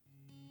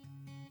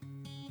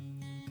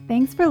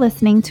Thanks for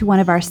listening to one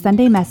of our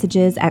Sunday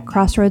messages at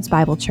Crossroads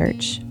Bible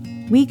Church.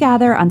 We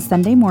gather on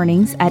Sunday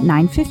mornings at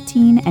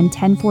 9:15 and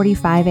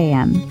 10:45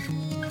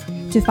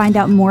 a.m. To find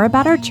out more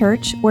about our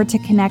church or to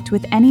connect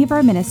with any of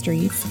our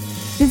ministries,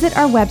 visit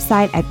our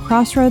website at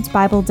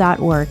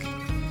crossroadsbible.org.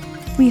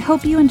 We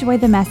hope you enjoy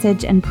the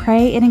message and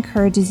pray it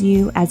encourages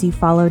you as you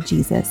follow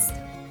Jesus.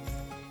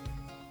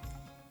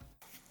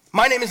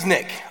 My name is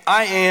Nick.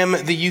 I am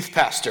the youth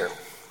pastor.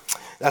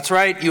 That's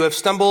right, you have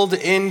stumbled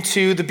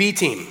into the B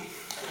team.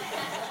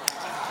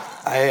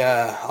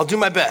 I'll do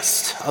my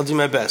best.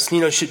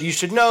 You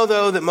should know,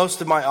 though, that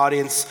most of my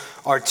audience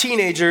are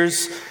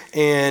teenagers,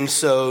 and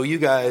so you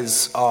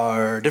guys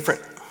are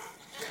different.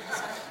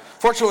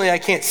 Fortunately, I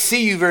can't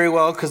see you very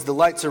well because the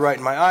lights are right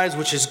in my eyes,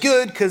 which is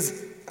good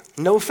because,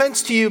 no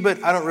offense to you,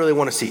 but I don't really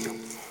want to see you.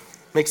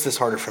 Makes this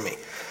harder for me.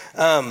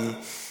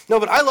 No,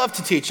 but I love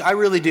to teach. I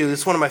really do.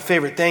 It's one of my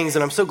favorite things,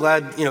 and I'm so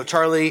glad,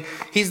 Charlie,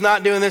 he's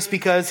not doing this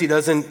because he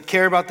doesn't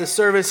care about this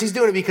service. He's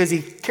doing it because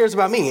he cares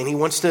about me, and he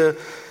wants to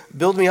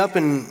build me up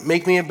and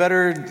make me a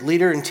better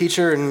leader and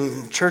teacher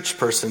and church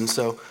person.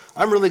 So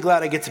I'm really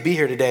glad I get to be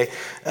here today.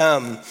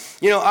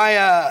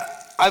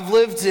 I've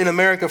lived in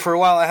America for a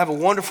while. I have a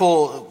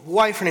wonderful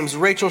wife. Her name's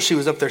Rachel. She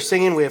was up there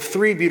singing. We have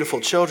 3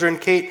 beautiful children,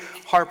 Kate,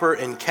 Harper,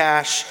 and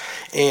Cash.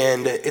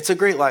 And it's a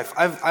great life.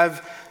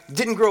 I've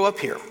didn't grow up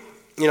here.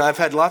 I've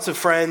had lots of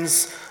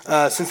friends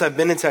since I've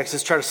been in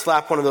Texas try to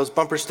slap one of those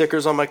bumper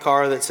stickers on my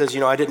car that says,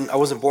 I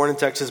wasn't born in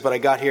Texas, but I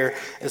got here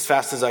as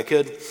fast as I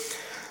could.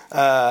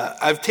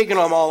 I've taken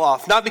them all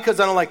off, not because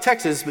I don't like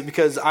Texas, but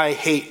because I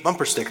hate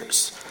bumper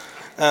stickers.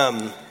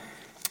 My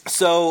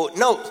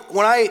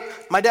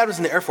dad was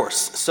in the Air Force,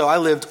 so I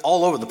lived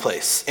all over the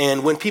place.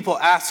 And when people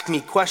ask me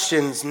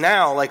questions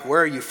now, like,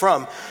 where are you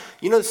from?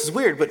 This is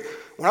weird, but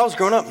when I was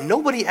growing up,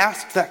 nobody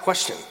asked that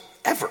question,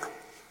 ever.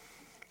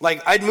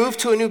 Like, I'd move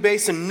to a new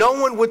base and no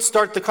one would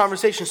start the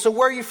conversation. So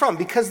where are you from?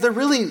 Because there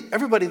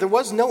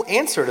was no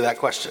answer to that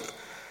question.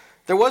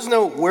 There was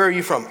no, where are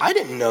you from? I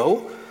didn't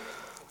know.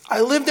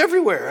 I lived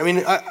everywhere.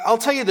 I'll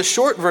tell you the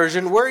short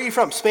version. Where are you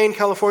from? Spain,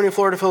 California,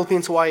 Florida,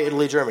 Philippines, Hawaii,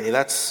 Italy, Germany.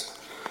 That's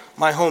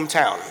my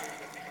hometown,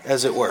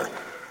 as it were.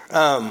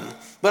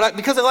 But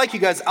because I like you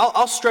guys,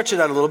 I'll stretch it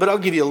out a little bit. I'll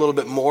give you a little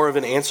bit more of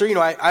an answer.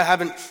 I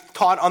haven't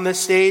taught on this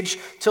stage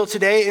till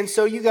today, and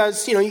so you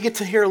guys, you get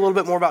to hear a little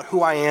bit more about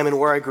who I am and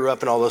where I grew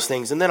up and all those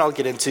things, and then I'll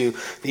get into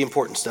the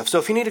important stuff. So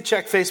if you need to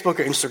check Facebook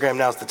or Instagram,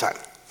 now's the time.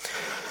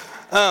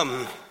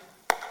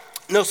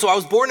 So I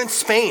was born in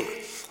Spain.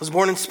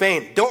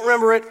 Don't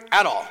remember it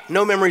at all.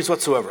 No memories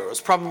whatsoever. It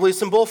was probably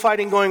some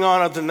bullfighting going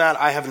on. Other than that,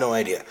 I have no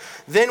idea.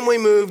 Then we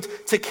moved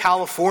to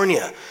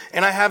California,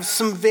 and I have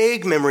some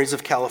vague memories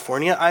of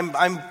California.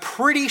 I'm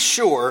pretty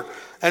sure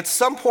at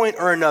some point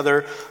or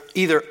another,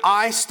 either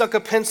I stuck a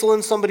pencil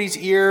in somebody's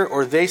ear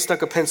or they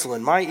stuck a pencil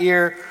in my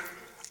ear.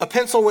 A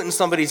pencil went in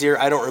somebody's ear.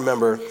 I don't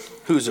remember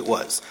whose it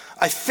was.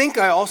 I think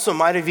I also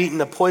might have eaten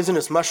a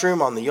poisonous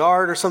mushroom on the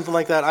yard or something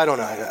like that. I don't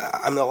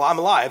know. I'm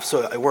alive,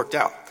 so it worked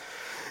out.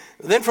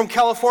 Then from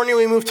California,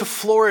 we moved to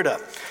Florida.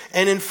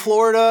 And in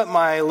Florida,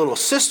 my little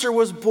sister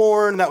was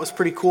born. That was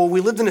pretty cool.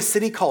 We lived in a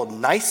city called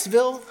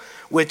Niceville,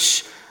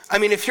 which,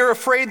 if you're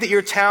afraid that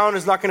your town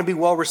is not going to be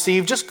well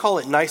received, just call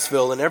it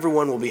Niceville and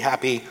everyone will be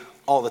happy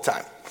all the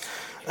time.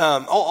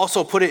 I'll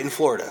also put it in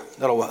Florida.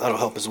 That'll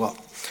help as well.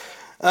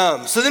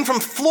 So then from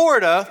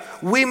Florida,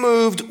 we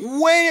moved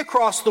way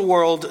across the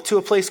world to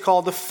a place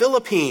called the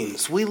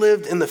Philippines. We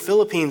lived in the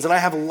Philippines, and I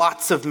have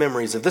lots of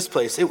memories of this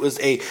place. It was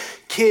a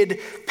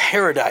kid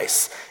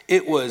paradise.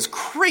 It was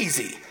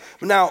crazy.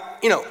 Now,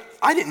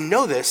 I didn't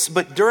know this,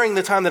 but during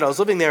the time that I was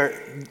living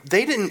there,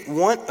 they didn't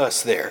want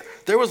us there.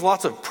 There was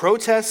lots of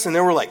protests, and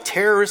there were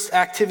terrorist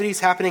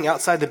activities happening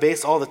outside the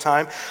base all the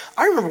time.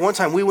 I remember one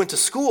time we went to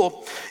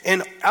school,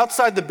 and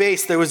outside the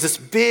base, there was this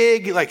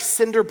big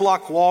cinder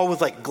block wall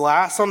with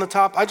glass on the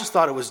top. I just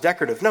thought it was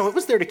decorative. No, it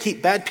was there to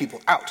keep bad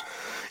people out.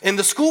 And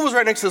the school was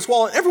right next to this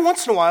wall, and every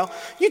once in a while,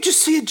 you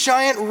just see a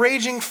giant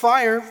raging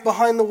fire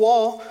behind the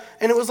wall,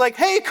 and it was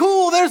hey,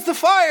 cool, there's the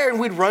fire, and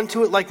we'd run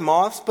to it like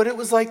moths, but it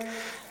was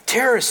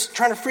terrorists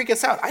trying to freak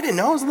us out. I didn't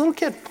know. I was a little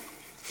kid.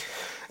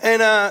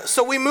 And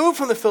so we moved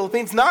from the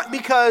Philippines, not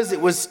because it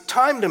was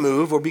time to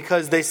move or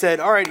because they said,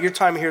 all right, your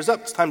time here's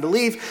up, it's time to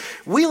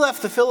leave. We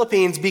left the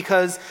Philippines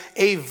because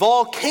a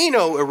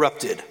volcano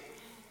erupted.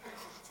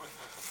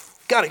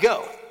 Gotta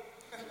go.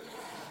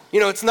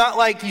 It's not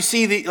like you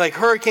see the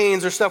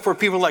hurricanes or stuff where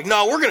people are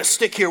no, we're going to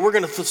stick here. We're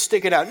going to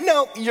stick it out.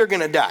 No, you're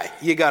going to die.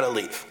 You got to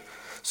leave.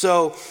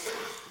 So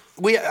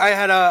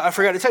I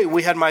forgot to tell you,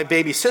 we had my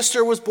baby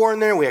sister was born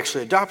there. We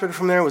actually adopted her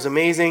from there. It was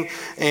amazing.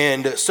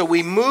 And so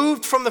we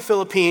moved from the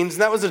Philippines,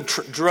 and that was a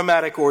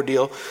dramatic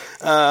ordeal.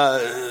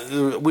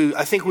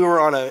 I think we were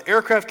on an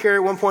aircraft carrier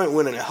at one point. We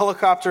went in a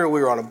helicopter.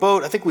 We were on a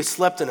boat. I think we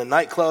slept in a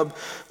nightclub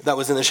that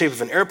was in the shape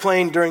of an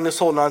airplane during this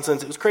whole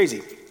nonsense. It was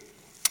crazy.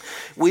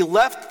 We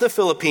left the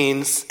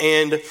Philippines,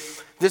 and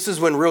this is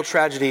when real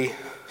tragedy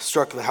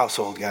struck the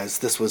household, guys.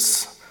 This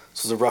was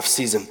a rough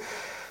season.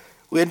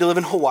 We had to live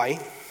in Hawaii.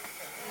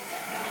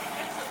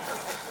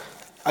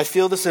 I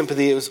feel the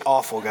sympathy. It was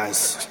awful,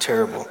 guys. It was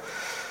terrible.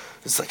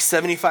 It's like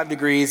 75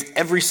 degrees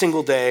every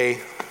single day.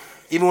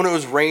 Even when it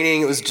was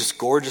raining, it was just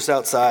gorgeous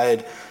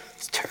outside.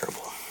 It's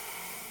terrible.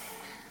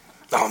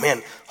 Oh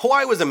man,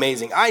 Hawaii was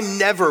amazing. I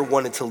never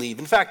wanted to leave.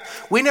 In fact,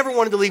 we never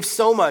wanted to leave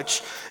so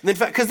much. In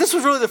fact, because this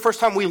was really the first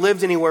time we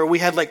lived anywhere. We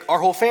had like our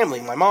whole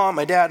family, my mom,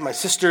 my dad, my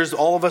sisters,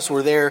 all of us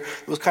were there.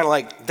 It was kind of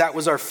like, that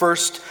was our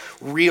first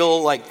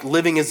real like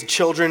living as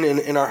children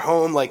in our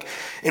home, like,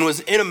 and it was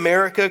in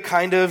America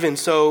kind of. And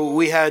so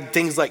we had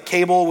things like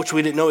cable, which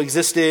we didn't know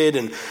existed.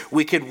 And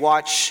we could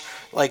watch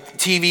like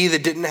TV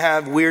that didn't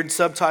have weird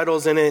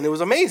subtitles in it. And it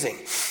was amazing.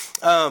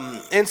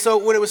 And so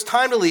when it was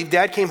time to leave,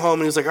 Dad came home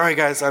and he was like, all right,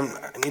 guys, I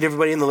need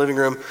everybody in the living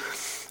room.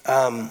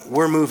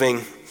 We're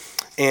moving.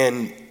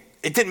 And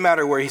it didn't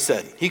matter where he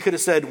said. He could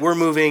have said, we're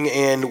moving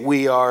and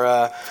we're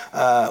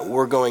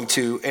going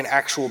to an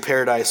actual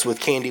paradise with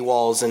candy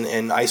walls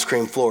and ice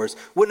cream floors.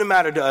 Wouldn't have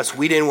mattered to us.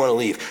 We didn't want to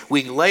leave.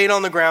 We laid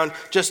on the ground,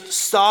 just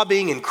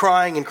sobbing and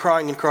crying and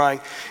crying and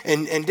crying.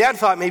 And Dad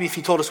thought maybe if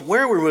he told us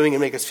where we're moving, it'd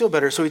make us feel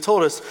better. So he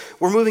told us,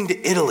 we're moving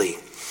to Italy.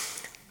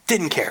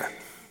 Didn't care.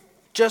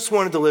 Just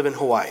wanted to live in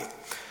Hawaii.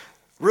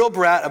 Real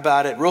brat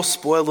about it, real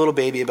spoiled little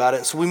baby about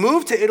it. So we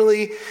moved to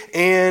Italy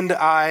and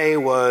I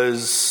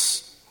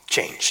was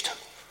changed.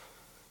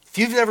 If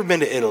you've never been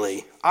to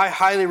Italy, I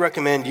highly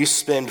recommend you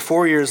spend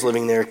 4 years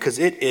living there because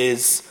it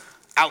is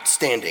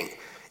outstanding.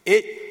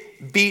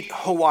 It beat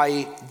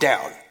Hawaii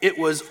down. It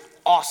was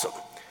awesome.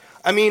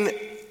 I mean,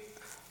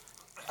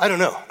 I don't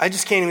know. I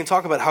just can't even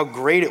talk about how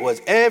great it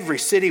was. Every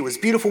city was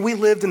beautiful. We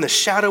lived in the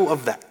shadow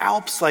of the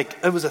Alps. Like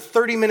it was a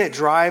 30-minute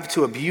drive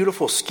to a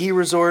beautiful ski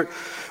resort.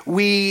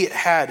 We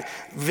had,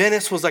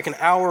 Venice was like an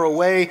hour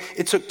away.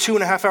 It took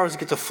 2.5 hours to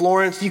get to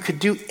Florence. You could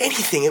do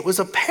anything. It was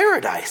a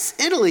paradise.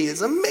 Italy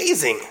is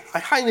amazing. I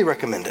highly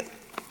recommend it.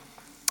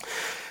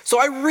 So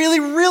I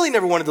really, really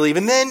never wanted to leave.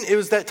 And then it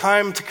was that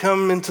time to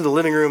come into the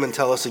living room and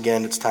tell us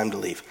again, it's time to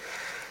leave.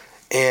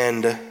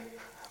 And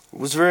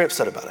was very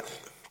upset about it.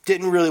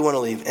 Didn't really want to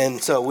leave.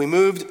 And so we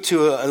moved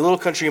to a little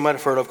country you might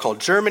have heard of called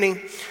Germany.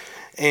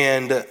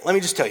 And let me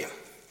just tell you,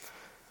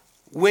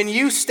 when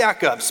you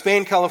stack up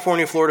Spain,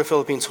 California, Florida,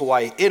 Philippines,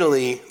 Hawaii,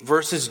 Italy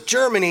versus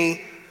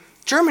Germany,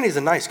 Germany is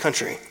a nice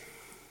country.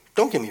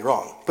 Don't get me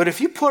wrong. But if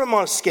you put them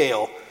on a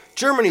scale,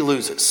 Germany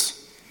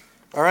loses.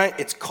 All right?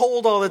 It's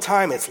cold all the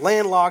time. It's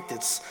landlocked.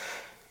 It's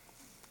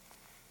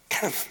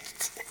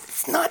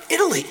not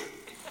Italy.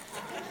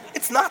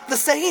 It's not the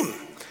same.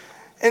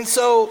 And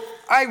so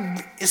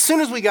as soon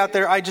as we got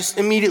there, I just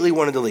immediately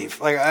wanted to leave.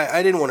 Like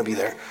I didn't want to be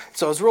there.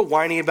 So I was real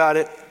whiny about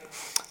it.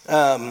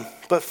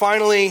 But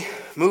finally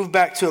moved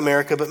back to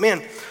America. But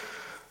man,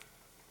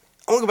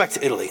 I want to go back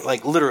to Italy.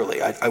 Like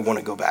literally, I want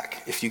to go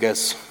back. If you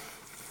guys,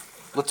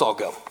 let's all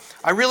go.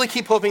 I really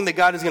keep hoping that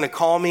God is going to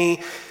call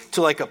me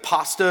to like a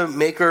pasta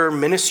maker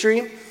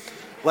ministry.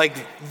 Like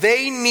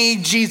they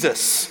need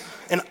Jesus.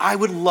 And I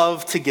would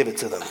love to give it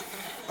to them.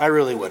 I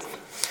really would.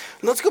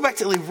 Let's go back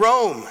to Italy.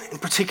 Rome, in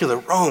particular.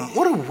 Rome.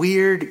 What a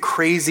weird,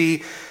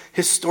 crazy,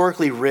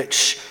 historically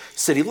rich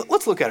city.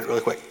 Let's look at it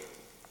really quick.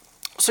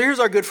 So here's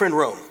our good friend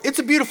Rome. It's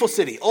a beautiful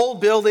city. Old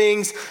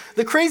buildings.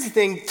 The crazy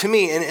thing to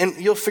me, and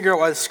you'll figure out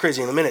why this is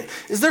crazy in a minute,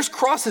 is there's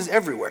crosses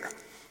everywhere.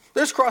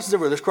 There's crosses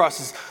everywhere. There's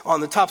crosses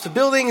on the tops of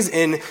buildings,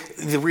 in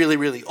the really,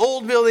 really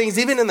old buildings.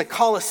 Even in the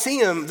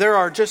Colosseum, there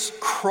are just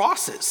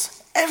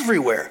crosses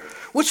everywhere.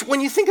 Which,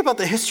 when you think about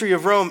the history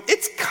of Rome,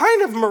 it's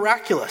kind of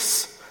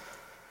miraculous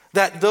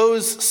that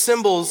those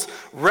symbols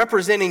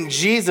representing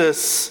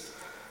Jesus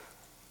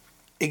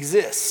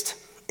exist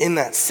in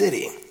that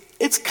city.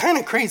 It's kind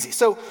of crazy.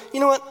 So, you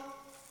know what?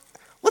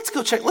 Let's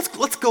go check.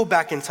 Let's go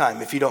back in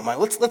time, if you don't mind.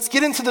 Let's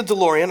get into the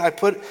DeLorean. I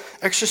put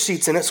extra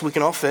seats in it so we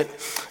can all fit.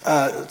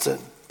 It's a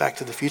Back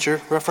to the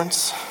Future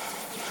reference.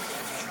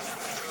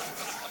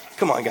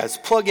 Come on, guys.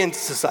 Plug into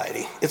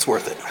society. It's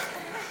worth it.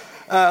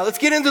 Let's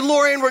get into the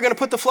DeLorean. We're going to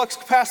put the flux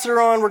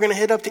capacitor on. We're going to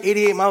hit up to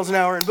 88 miles an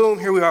hour, and boom,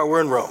 here we are.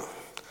 We're in Rome.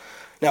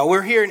 Now,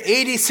 we're here in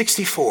AD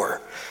 64,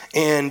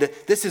 and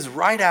this is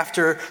right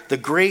after the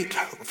great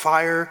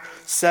fire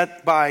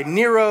set by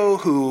Nero,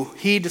 who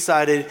he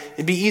decided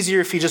it'd be easier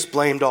if he just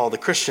blamed all the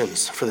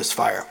Christians for this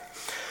fire.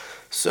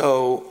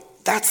 So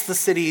that's the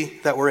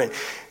city that we're in.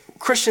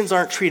 Christians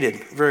aren't treated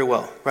very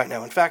well right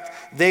now. In fact,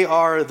 they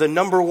are the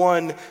number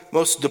one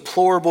most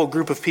deplorable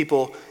group of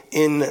people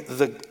in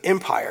the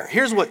empire.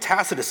 Here's what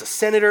Tacitus, a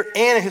senator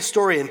and a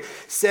historian,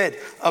 said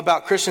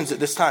about Christians at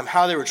this time,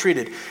 how they were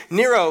treated.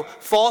 Nero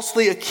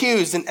falsely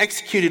accused and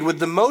executed with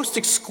the most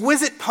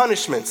exquisite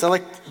punishments.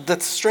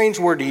 That's a strange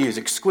word to use,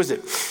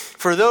 exquisite.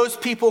 For those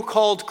people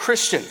called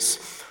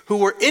Christians, who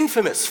were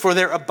infamous for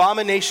their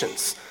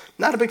abominations.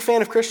 Not a big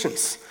fan of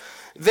Christians.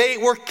 They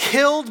were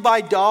killed by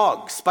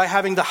dogs by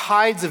having the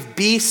hides of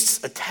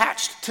beasts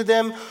attached to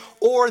them,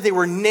 or they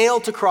were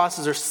nailed to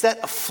crosses or set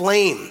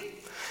aflame.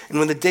 And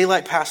when the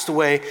daylight passed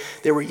away,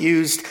 they were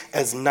used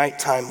as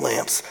nighttime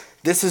lamps.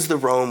 This is the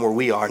Rome where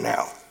we are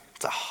now.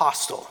 It's a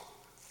hostile,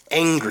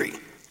 angry,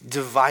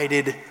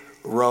 divided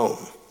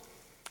Rome.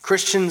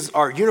 Christians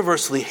are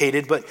universally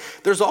hated, but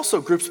there's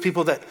also groups of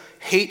people that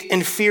hate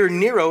and fear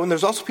Nero, and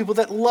there's also people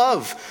that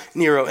love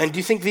Nero. And do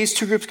you think these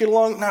two groups get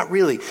along? Not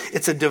really.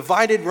 It's a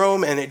divided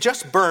Rome, and it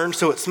just burned,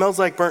 so it smells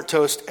like burnt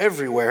toast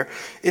everywhere.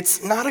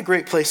 It's not a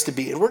great place to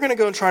be. And we're going to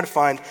go and try to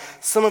find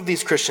some of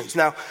these Christians.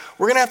 Now,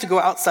 we're going to have to go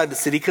outside the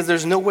city because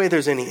there's no way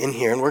there's any in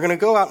here. And we're going to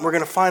go out and we're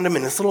going to find them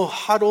in this little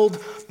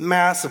huddled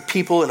mass of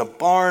people in a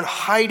barn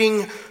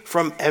hiding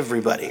from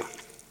everybody.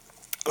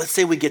 Let's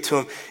say we get to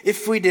them.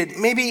 If we did,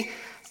 maybe,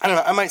 I don't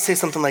know, I might say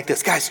something like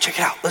this. Guys, check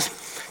it out. Listen.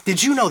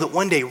 Did you know that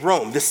one day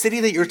Rome, the city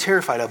that you're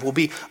terrified of, will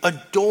be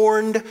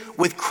adorned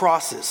with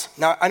crosses?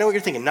 Now, I know what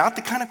you're thinking. Not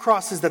the kind of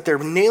crosses that they're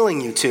nailing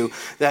you to,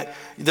 that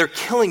they're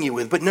killing you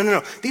with. But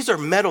no. These are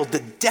metal, the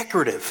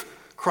decorative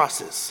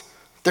crosses.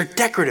 They're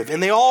decorative,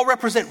 and they all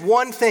represent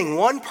one thing,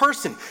 one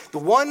person, the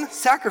one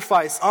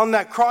sacrifice on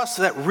that cross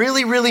that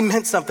really, really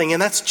meant something,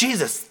 and that's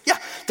Jesus. Yeah,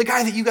 the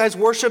guy that you guys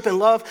worship and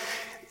love.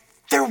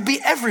 There will be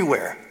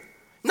everywhere.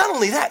 Not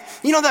only that,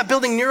 you know that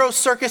building Nero's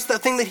Circus,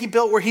 that thing that he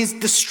built where he's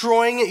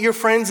destroying your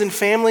friends and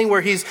family, where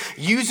he's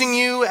using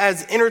you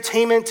as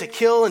entertainment to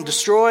kill and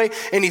destroy,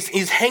 and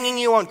he's hanging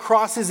you on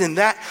crosses in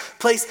that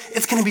place?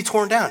 It's going to be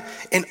torn down.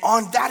 And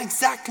on that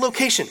exact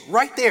location,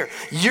 right there,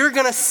 you're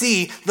going to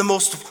see the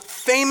most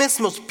famous,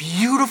 most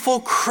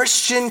beautiful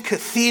Christian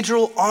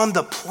cathedral on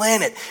the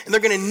planet. And they're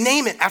going to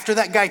name it after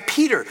that guy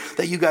Peter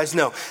that you guys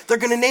know. They're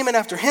going to name it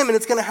after him, and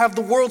it's going to have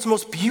the world's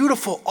most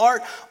beautiful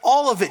art,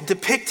 all of it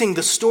depicting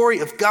the story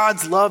of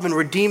God's love and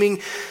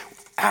redeeming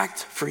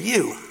act for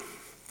you.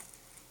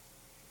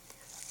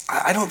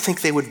 I don't think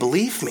they would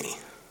believe me.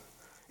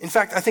 In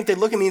fact, I think they'd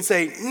look at me and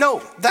say, no,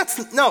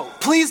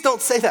 please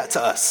don't say that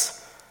to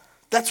us.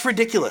 That's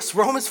ridiculous.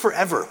 Rome is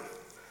forever.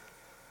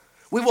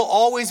 We will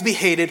always be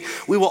hated.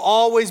 We will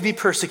always be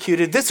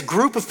persecuted. This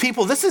group of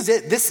people, this is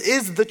it. This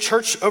is the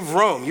Church of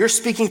Rome. You're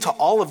speaking to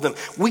all of them.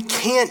 We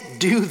can't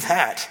do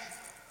that.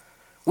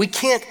 We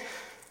can't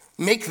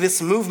make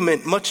this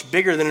movement much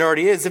bigger than it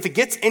already is. If it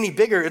gets any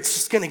bigger, it's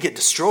just going to get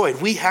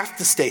destroyed. We have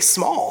to stay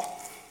small.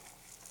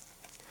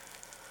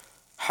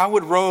 How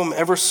would Rome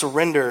ever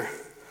surrender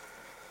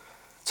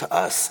to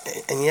us?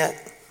 And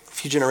yet, a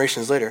few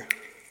generations later,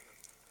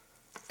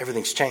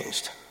 everything's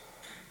changed.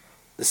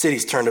 The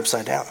city's turned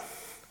upside down.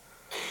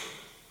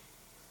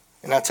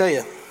 And I tell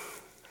you,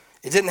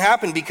 it didn't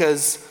happen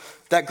because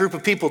that group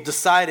of people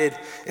decided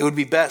it would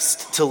be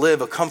best to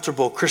live a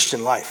comfortable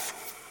Christian life.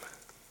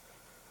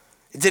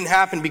 It didn't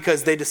happen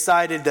because they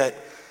decided that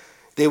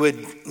they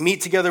would meet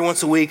together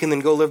once a week and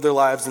then go live their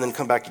lives and then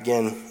come back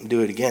again and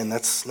do it again.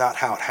 That's not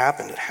how it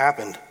happened. It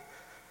happened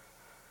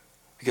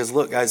because,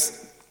 look,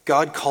 guys,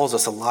 God calls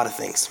us a lot of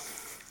things.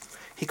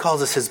 He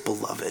calls us his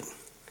beloved,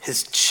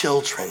 his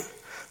children,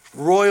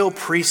 royal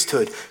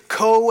priesthood,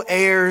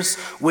 co-heirs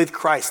with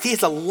Christ. He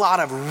has a lot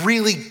of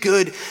really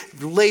good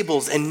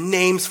labels and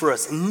names for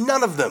us.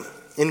 None of them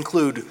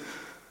include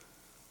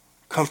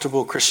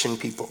comfortable Christian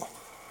people.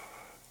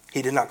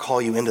 He did not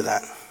call you into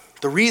that.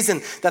 The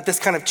reason that this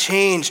kind of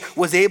change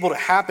was able to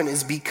happen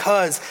is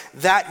because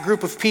that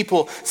group of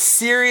people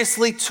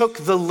seriously took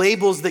the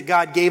labels that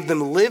God gave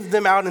them, lived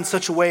them out in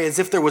such a way as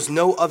if there was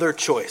no other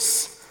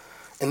choice,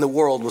 and the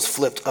world was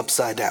flipped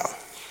upside down.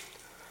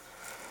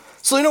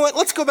 So you know what?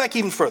 Let's go back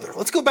even further.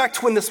 Let's go back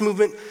to when this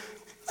movement,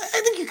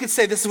 I think you could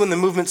say this is when the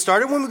movement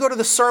started, when we go to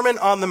the Sermon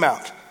on the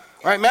Mount.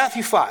 All right,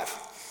 Matthew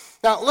 5.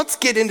 Now, let's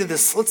get into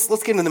this. Let's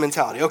get into the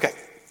mentality. Okay.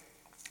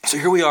 So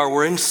here we are.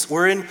 We're in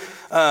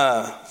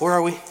where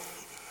are we?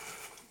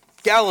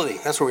 Galilee,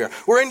 that's where we are.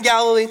 We're in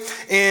Galilee,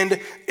 and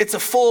it's a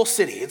full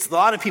city. It's a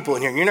lot of people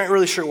in here, and you're not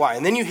really sure why.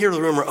 And then you hear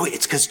the rumor, oh,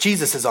 it's because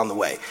Jesus is on the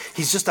way.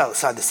 He's just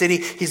outside the city.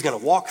 He's going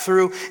to walk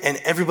through, and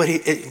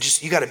everybody,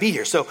 you got to be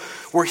here. So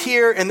we're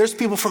here, and there's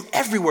people from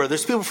everywhere.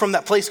 There's people from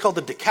that place called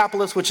the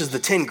Decapolis, which is the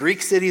 10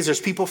 Greek cities.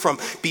 There's people from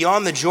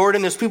beyond the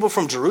Jordan. There's people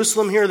from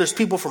Jerusalem here. There's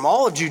people from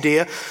all of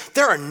Judea.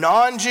 There are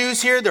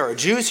non-Jews here. There are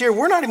Jews here.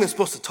 We're not even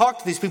supposed to talk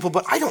to these people,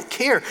 but I don't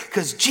care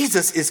because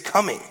Jesus is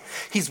coming.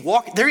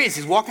 There he is.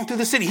 He's walking through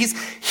the city. He's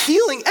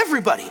healing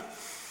everybody.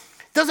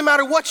 Doesn't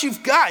matter what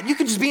you've got. You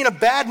can just be in a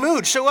bad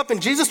mood. Show up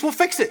and Jesus will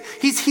fix it.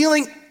 He's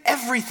healing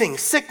everything.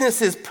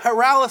 Sicknesses,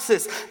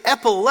 paralysis,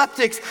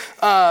 epileptics,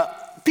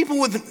 people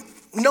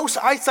with no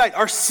eyesight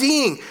are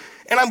seeing.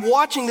 And I'm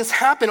watching this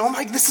happen. Oh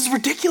my, this is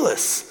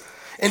ridiculous.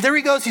 And there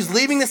he goes. He's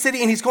leaving the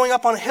city and he's going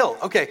up on a hill.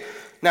 Okay.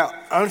 Now,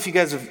 I don't know if you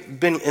guys have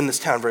been in this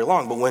town very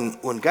long, but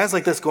when guys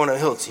like this go on a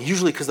hill, it's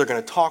usually because they're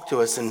going to talk to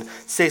us and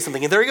say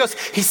something. And there he goes.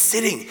 He's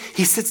sitting.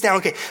 He sits down.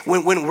 Okay,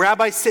 when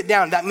rabbis sit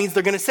down, that means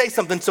they're going to say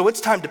something, so it's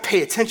time to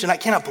pay attention. I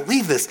cannot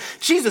believe this.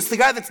 Jesus, the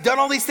guy that's done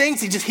all these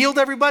things, he just healed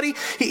everybody.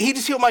 He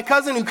just healed my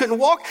cousin who couldn't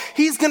walk.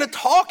 He's going to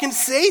talk and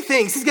say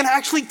things. He's going to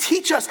actually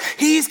teach us.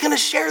 He's going to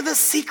share the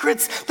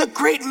secrets, the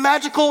great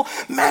magical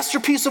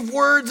masterpiece of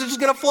words. It's just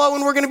going to flow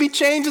and we're going to be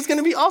changed. It's going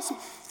to be awesome.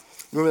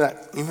 Remember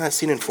that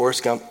scene in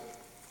Forrest Gump?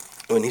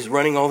 When he's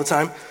running all the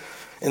time,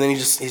 and then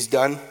he's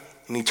done,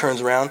 and he turns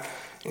around,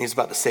 and he's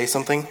about to say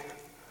something,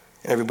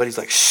 and everybody's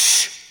like,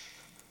 shh.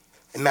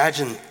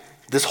 Imagine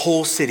this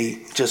whole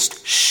city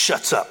just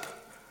shuts up,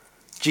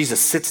 Jesus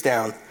sits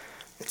down.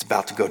 It's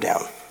about to go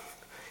down.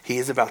 He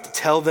is about to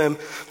tell them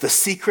the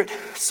secret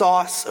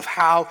sauce of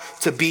how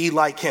to be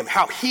like him,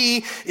 how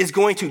he is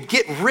going to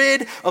get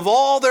rid of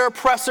all their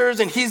oppressors,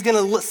 and he's going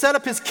to set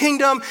up his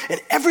kingdom, and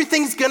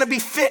everything's going to be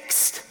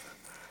fixed.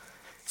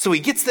 So he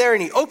gets there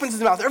and he opens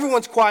his mouth.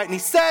 Everyone's quiet, and he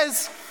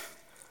says,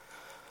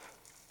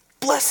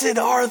 "Blessed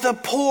are the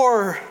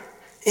poor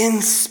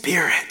in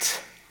spirit."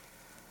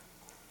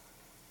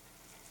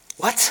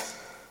 What?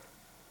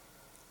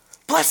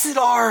 Blessed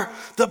are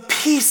the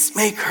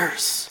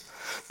peacemakers.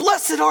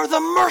 Blessed are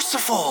the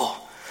merciful.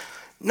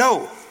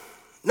 No,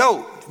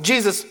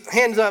 Jesus,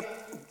 hands up,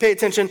 pay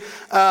attention.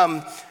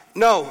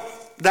 No,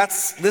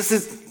 this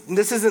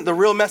isn't the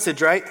real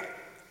message, right?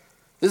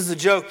 This is a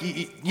joke.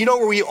 You know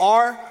where we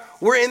are?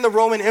 We're in the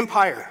Roman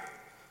Empire.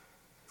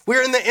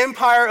 We're in the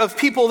empire of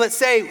people that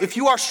say, if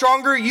you are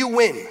stronger, you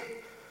win.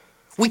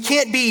 We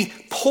can't be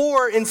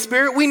poor in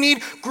spirit. We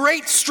need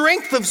great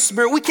strength of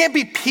spirit. We can't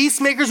be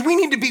peacemakers. We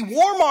need to be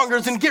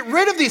warmongers and get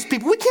rid of these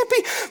people. We can't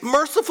be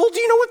merciful. Do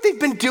you know what they've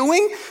been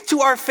doing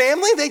to our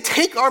family? They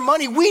take our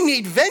money. We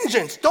need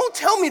vengeance. Don't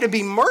tell me to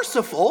be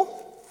merciful.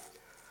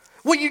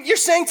 What you're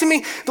saying to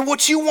me, that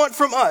what you want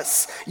from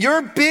us,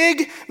 your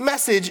big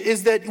message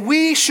is that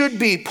we should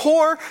be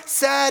poor,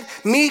 sad,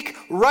 meek,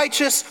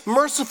 righteous,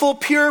 merciful,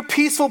 pure,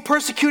 peaceful,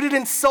 persecuted,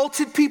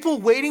 insulted people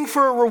waiting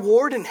for a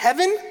reward in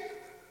heaven?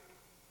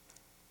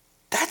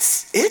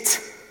 That's it?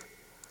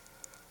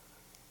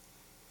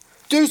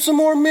 Do some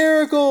more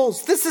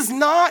miracles. This is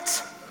not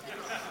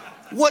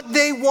what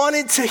they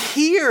wanted to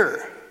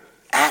hear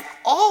at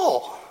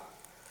all.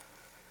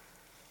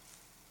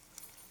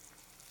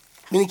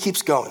 Then he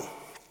keeps going.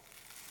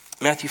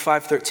 Matthew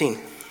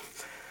 5:13.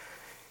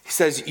 He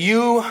says,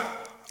 "You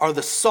are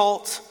the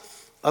salt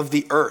of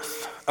the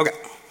earth." Okay.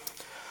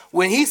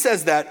 When he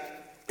says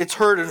that, it's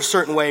heard in a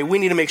certain way. We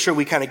need to make sure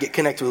we kind of get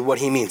connected with what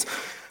he means.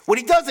 What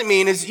he doesn't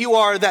mean is you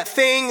are that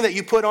thing that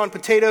you put on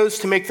potatoes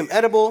to make them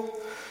edible.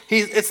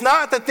 It's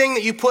not the thing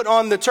that you put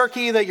on the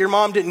turkey that your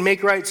mom didn't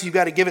make right, so you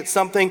got to give it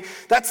something.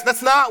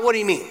 That's not what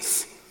he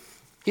means.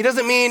 He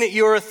doesn't mean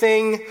you're a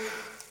thing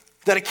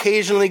that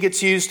occasionally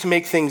gets used to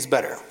make things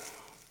better.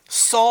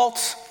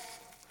 Salt.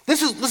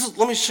 This is.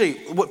 Let me show you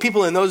what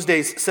people in those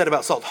days said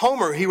about salt.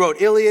 Homer, he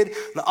wrote Iliad,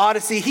 the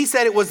Odyssey. He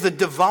said it was the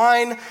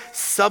divine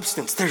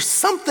substance. There's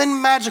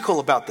something magical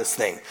about this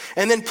thing.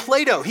 And then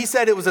Plato, he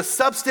said it was a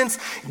substance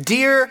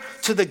dear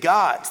to the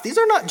gods. These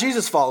are not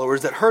Jesus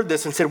followers that heard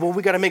this and said, well,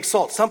 we got to make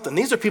salt something.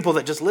 These are people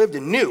that just lived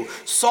and knew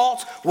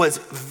salt was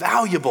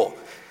valuable.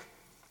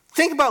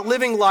 Think about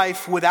living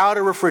life without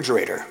a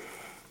refrigerator.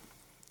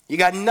 You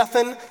got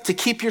nothing to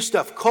keep your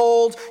stuff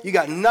cold. You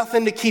got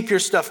nothing to keep your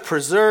stuff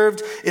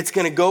preserved. It's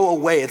going to go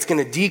away. It's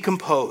going to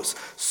decompose.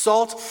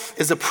 Salt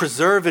is a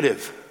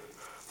preservative.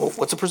 Well,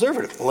 what's a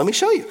preservative? Well, let me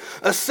show you.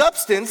 A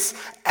substance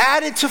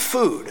added to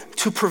food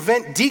to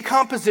prevent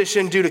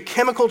decomposition due to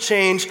chemical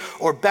change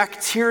or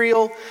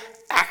bacterial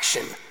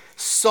action.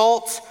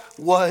 Salt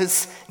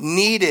was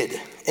needed.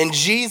 And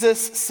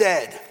Jesus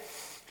said,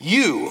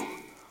 "You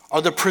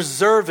are the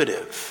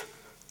preservative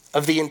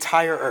of the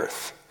entire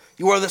earth.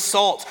 You are the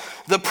salt,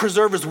 the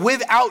preservers.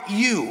 Without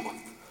you,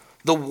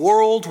 the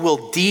world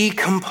will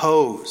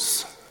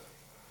decompose.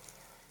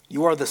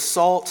 You are the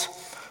salt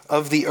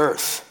of the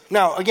earth."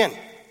 Now, again,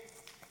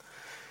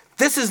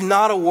 this is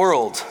not a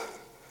world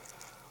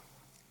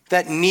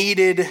that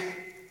needed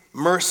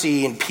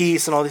mercy and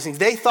peace and all these things.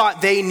 They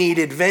thought they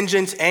needed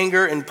vengeance,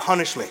 anger, and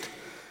punishment.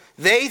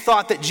 They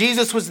thought that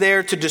Jesus was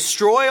there to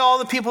destroy all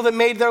the people that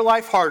made their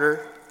life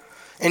harder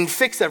and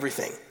fix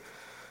everything.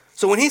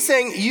 So when he's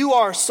saying, "You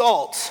are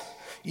salt,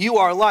 you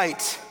are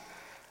light,"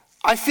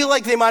 I feel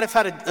like they might have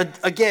had,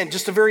 again,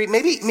 just a very,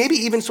 maybe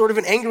even sort of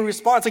an angry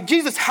response. Like,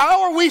 Jesus,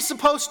 how are we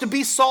supposed to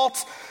be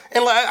salt?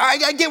 And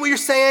I get what you're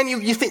saying.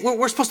 You think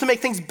we're supposed to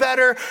make things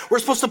better. We're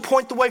supposed to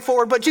point the way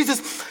forward. But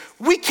Jesus,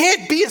 we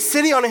can't be a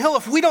city on a hill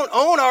if we don't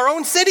own our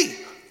own city.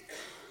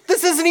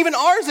 This isn't even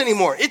ours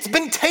anymore. It's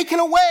been taken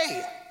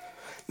away.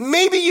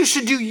 Maybe you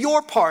should do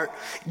your part,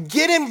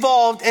 get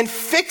involved, and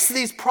fix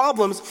these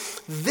problems.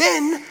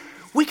 Then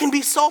we can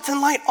be salt and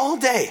light all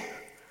day.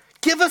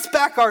 Give us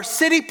back our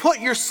city, put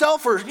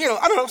yourself or,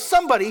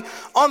 somebody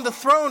on the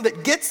throne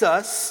that gets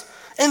us,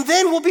 and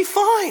then we'll be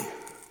fine.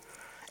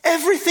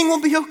 Everything will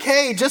be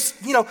okay. Just,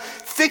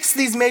 fix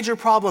these major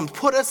problems.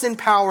 Put us in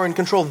power and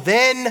control.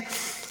 Then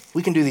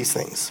we can do these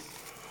things.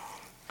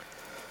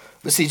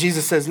 But see,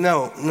 Jesus says,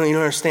 no, you don't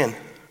understand.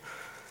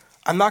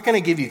 I'm not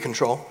going to give you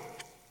control.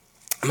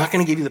 I'm not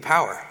going to give you the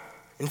power.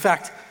 In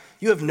fact,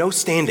 you have no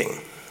standing,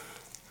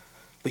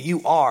 but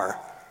you are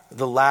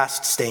the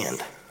last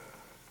stand.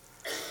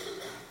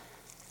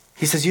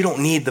 He says, you don't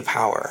need the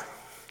power.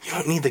 You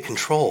don't need the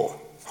control.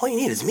 All you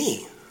need is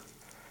me.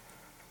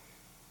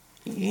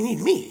 You need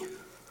me.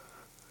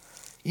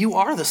 You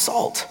are the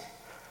salt.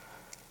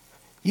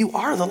 You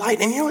are the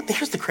light. And you know what?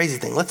 Here's the crazy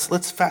thing.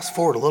 Let's fast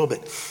forward a little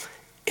bit.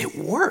 It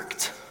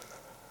worked.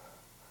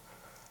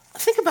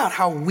 Think about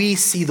how we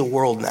see the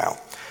world now.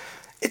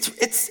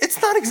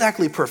 It's not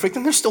exactly perfect,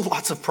 and there's still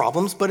lots of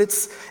problems, but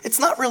it's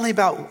not really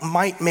about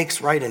might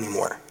makes right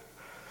anymore.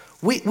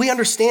 We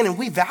understand and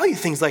we value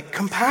things like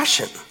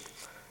compassion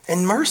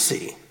and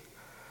mercy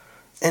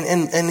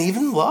and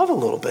even love a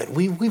little bit.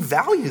 We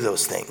value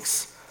those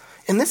things.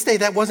 In this day,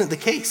 that wasn't the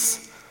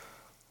case.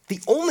 The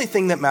only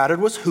thing that mattered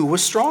was who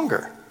was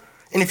stronger.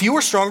 And if you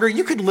were stronger,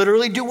 you could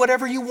literally do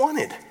whatever you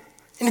wanted.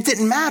 And it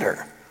didn't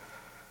matter.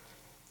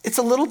 It's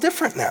a little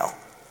different now.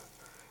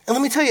 And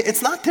let me tell you,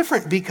 it's not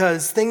different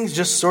because things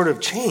just sort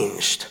of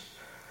changed.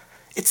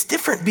 It's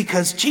different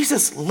because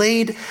Jesus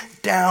laid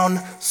down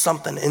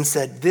something and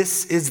said,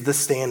 this is the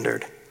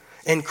standard.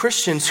 And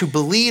Christians who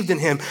believed in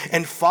him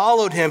and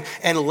followed him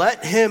and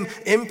let him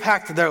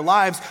impact their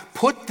lives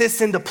put this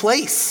into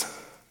place.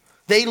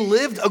 They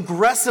lived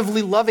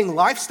aggressively loving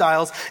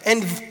lifestyles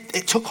and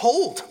it took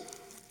hold.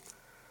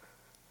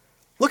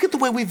 Look at the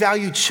way we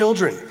value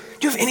children.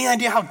 Do you have any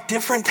idea how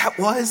different that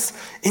was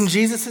in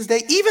Jesus'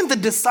 day? Even the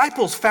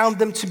disciples found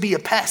them to be a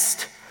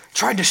pest,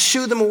 tried to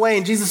shoo them away,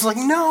 and Jesus was like,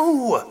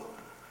 no.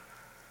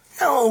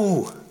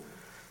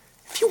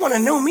 If you want to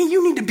know me,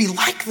 you need to be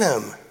like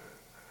them.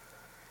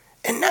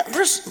 And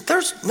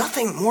there's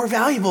nothing more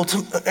valuable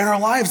in our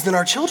lives than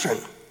our children.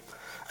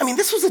 I mean,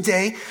 this was a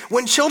day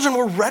when children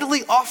were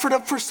readily offered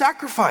up for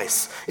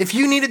sacrifice. If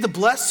you needed to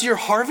bless your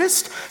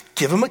harvest,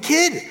 give them a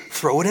kid,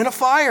 throw it in a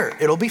fire,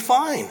 it'll be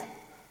fine.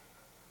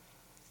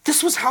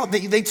 This was how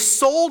they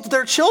sold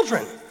their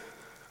children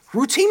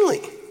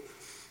routinely.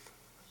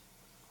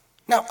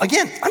 Now,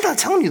 again, I'm not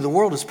telling you the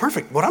world is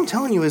perfect. What I'm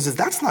telling you is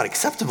that's not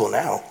acceptable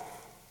now.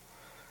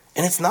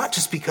 And it's not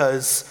just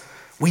because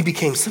we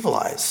became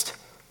civilized.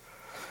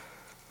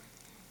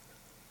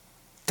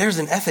 There's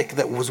an ethic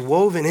that was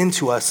woven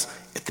into us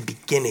at the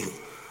beginning.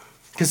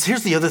 Because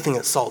here's the other thing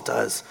that salt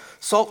does.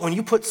 Salt, when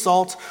you put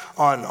salt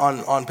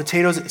on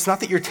potatoes, it's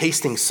not that you're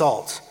tasting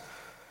salt.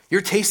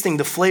 You're tasting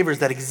the flavors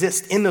that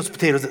exist in those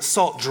potatoes that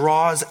salt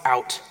draws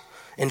out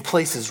and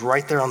places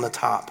right there on the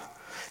top.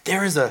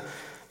 There's a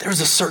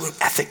certain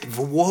ethic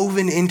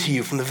woven into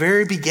you from the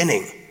very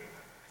beginning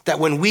that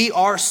when we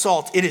are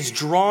salt, it is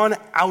drawn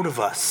out of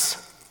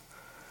us.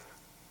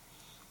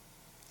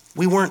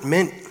 We weren't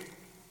meant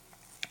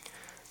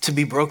to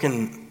be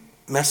broken,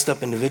 messed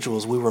up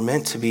individuals. We were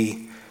meant to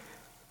be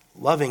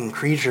loving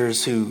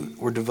creatures who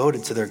were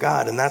devoted to their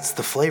God. And that's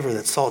the flavor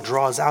that salt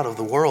draws out of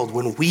the world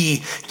when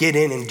we get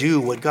in and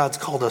do what God's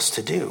called us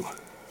to do.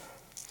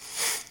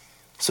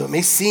 So it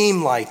may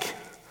seem like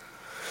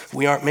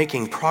we aren't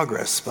making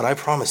progress, but I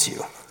promise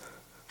you,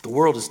 the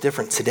world is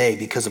different today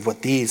because of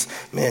what these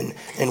men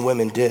and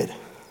women did.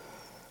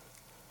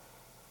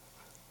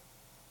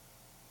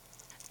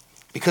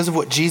 Because of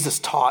what Jesus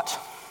taught,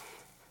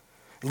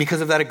 and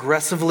because of that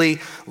aggressively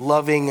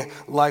loving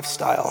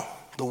lifestyle,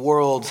 the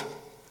world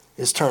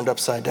is turned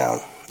upside down.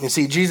 You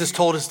see, Jesus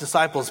told his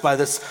disciples by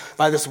this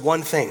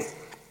one thing.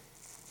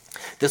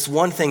 This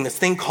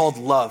thing called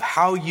love.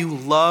 How you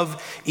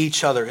love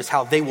each other is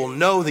how they will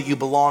know that you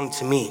belong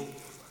to me.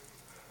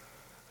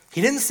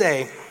 He didn't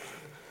say,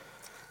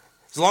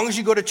 as long as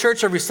you go to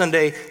church every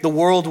Sunday, the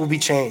world will be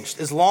changed.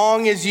 As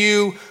long as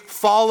you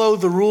follow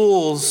the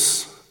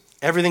rules,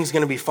 everything's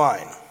going to be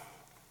fine.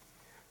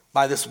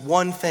 By this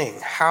one thing,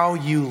 how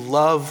you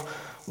love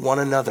one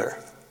another.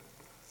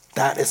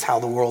 That is how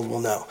the world will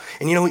know.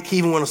 And you know, he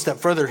even went a step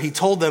further. He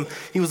told them,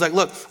 he was like,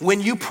 look,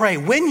 when you pray,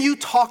 when you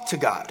talk to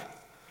God,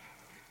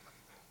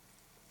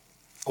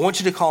 I want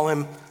you to call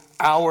him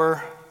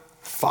our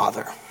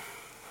Father.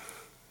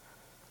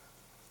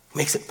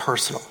 Makes it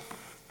personal.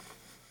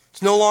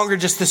 It's no longer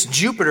just this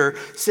Jupiter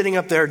sitting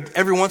up there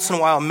every once in a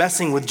while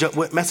messing with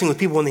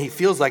people when he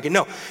feels like it.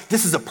 No,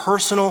 this is a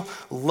personal,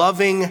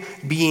 loving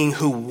being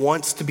who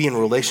wants to be in a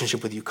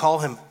relationship with you. Call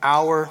him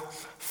our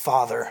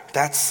Father.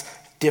 That's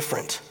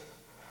different.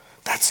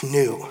 That's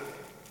new.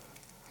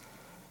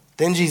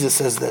 Then Jesus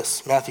says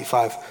this, Matthew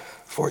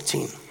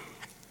 5:14.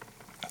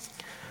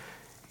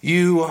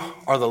 You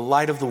are the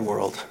light of the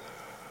world.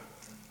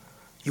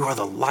 You are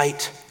the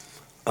light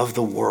of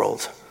the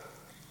world.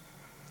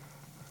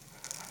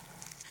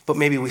 But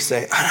maybe we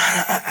say,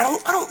 I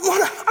don't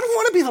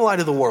want to be the light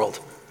of the world.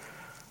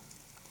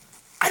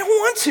 I don't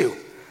want to.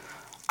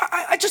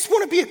 I just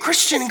want to be a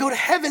Christian and go to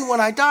heaven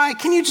when I die.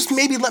 Can you just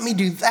maybe let me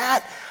do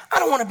that? I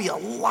don't want to be a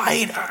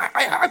light.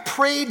 I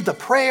prayed the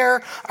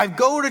prayer. I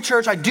go to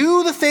church. I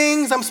do the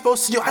things I'm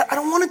supposed to do. I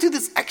don't want to do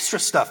this extra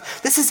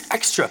stuff. This is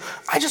extra.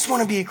 I just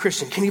want to be a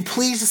Christian. Can you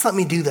please just let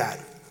me do that?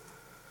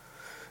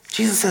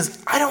 Jesus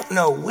says, I don't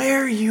know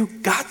where you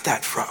got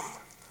that from.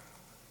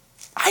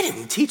 I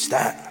didn't teach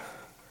that.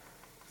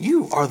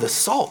 You are the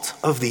salt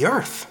of the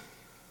earth.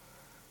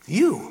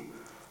 You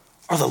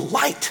are the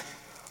light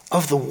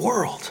of the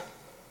world.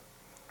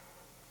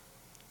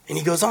 And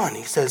he goes on.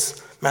 He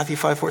says, Matthew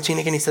 5:14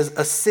 again, he says,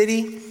 a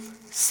city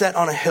set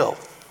on a hill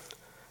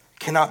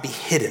cannot be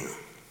hidden.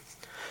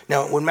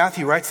 Now, when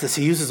Matthew writes this,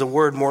 he uses a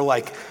word more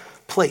like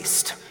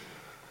placed.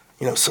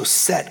 So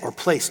set or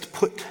placed,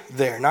 put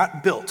there,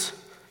 not built.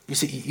 You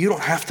see, you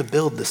don't have to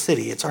build the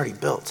city. It's already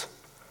built.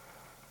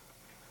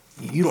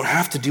 You don't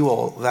have to do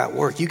all that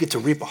work. You get to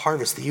reap a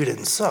harvest that you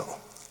didn't sow.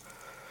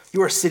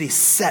 You are a city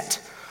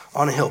set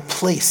on a hill,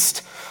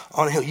 placed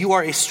on a hill. You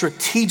are a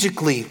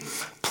strategically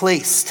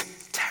placed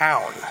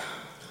town.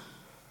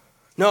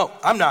 No,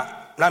 I'm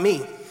not. Not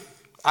me.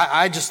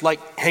 I just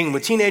like hanging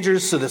with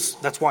teenagers, so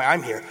that's why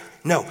I'm here.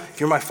 No, if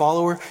you're my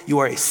follower, you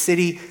are a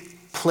city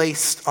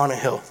placed on a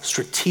hill,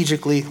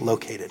 strategically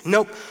located.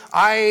 Nope,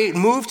 I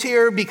moved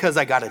here because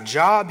I got a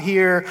job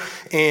here,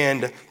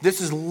 and this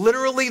is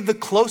literally the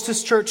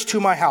closest church to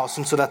my house,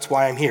 and so that's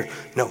why I'm here.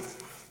 No,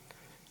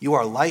 you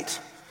are light,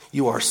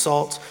 you are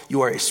salt,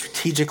 you are a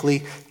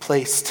strategically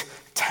placed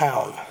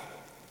town.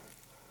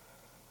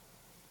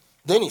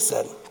 Then he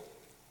said,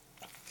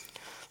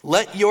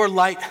 let your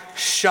light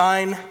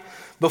shine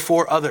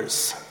before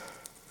others,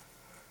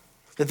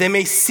 that they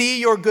may see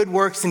your good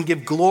works and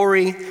give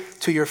glory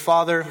to your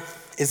Father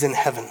is in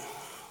heaven.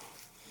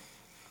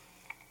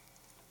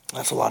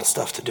 That's a lot of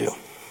stuff to do.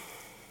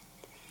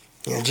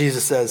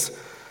 Jesus says,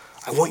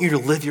 I want you to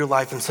live your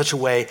life in such a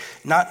way,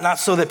 not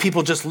so that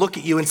people just look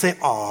at you and say,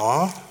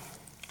 aw,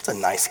 that's a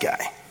nice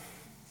guy.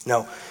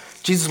 No,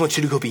 Jesus wants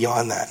you to go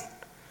beyond that.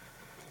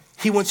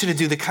 He wants you to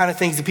do the kind of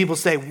things that people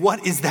say,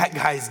 what is that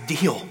guy's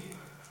deal?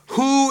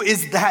 Who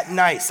is that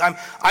nice?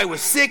 I was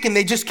sick and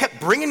they just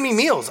kept bringing me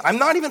meals. I'm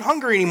not even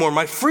hungry anymore.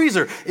 My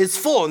freezer is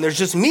full and there's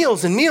just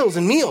meals and meals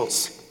and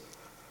meals.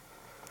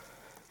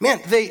 Man,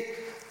 they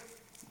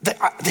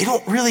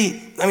don't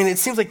really, it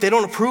seems like they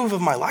don't approve of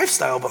my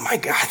lifestyle, but my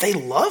God, they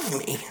love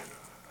me.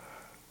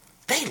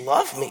 They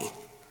love me.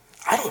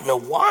 I don't know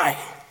why.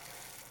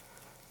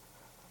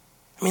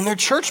 They're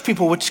church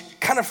people, which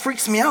kind of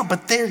freaks me out,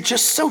 but they're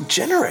just so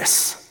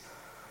generous.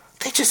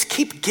 They just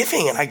keep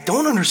giving and I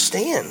don't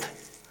understand.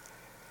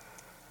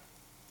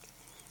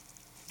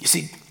 You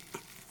see,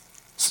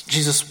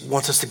 Jesus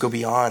wants us to go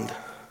beyond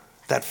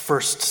that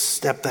first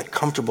step, that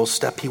comfortable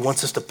step. He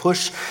wants us to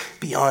push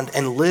beyond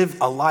and live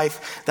a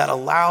life that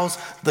allows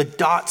the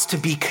dots to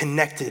be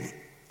connected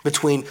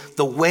between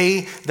the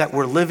way that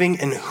we're living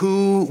and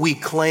who we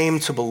claim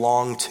to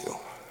belong to.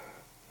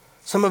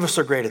 Some of us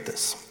are great at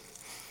this.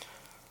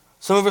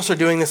 Some of us are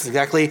doing this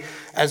exactly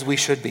as we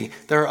should be.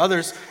 There are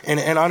others,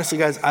 and honestly,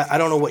 guys, I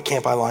don't know what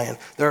camp I lie in.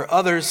 There are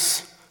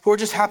others who are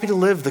just happy to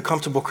live the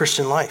comfortable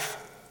Christian life.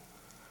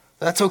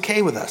 That's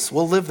okay with us.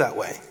 We'll live that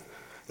way.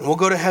 And we'll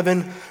go to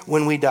heaven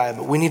when we die.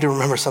 But we need to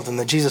remember something,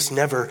 that Jesus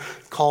never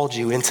called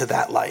you into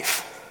that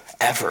life,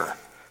 ever.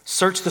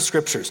 Search the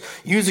scriptures.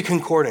 Use a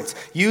concordance.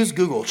 Use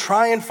Google.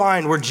 Try and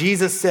find where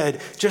Jesus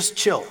said, just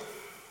chill.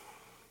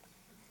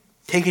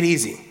 Take it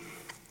easy.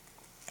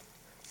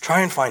 Try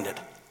and find it.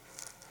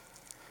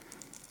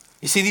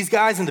 You see, these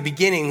guys in the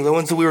beginning, the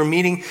ones that we were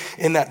meeting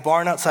in that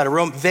barn outside of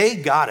Rome, they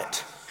got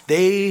it.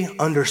 They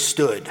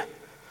understood.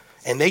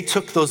 And they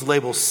took those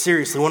labels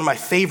seriously. One of my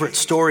favorite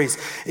stories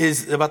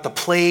is about the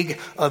plague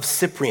of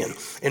Cyprian.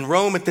 In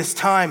Rome at this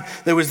time,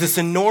 there was this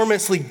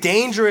enormously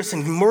dangerous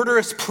and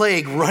murderous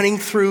plague running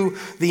through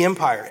the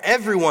empire.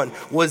 Everyone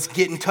was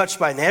getting touched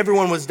by it, and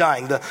everyone was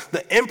dying.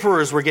 The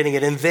emperors were getting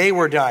it, and they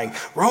were dying.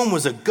 Rome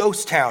was a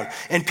ghost town,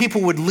 and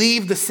people would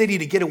leave the city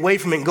to get away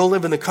from it and go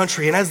live in the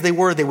country. And as they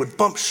would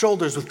bump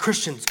shoulders with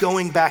Christians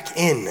going back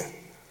in.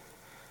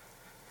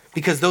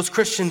 Because those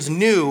Christians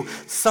knew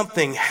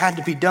something had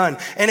to be done.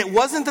 And it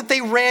wasn't that they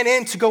ran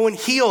in to go and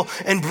heal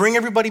and bring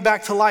everybody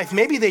back to life.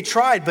 Maybe they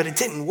tried, but it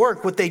didn't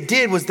work. What they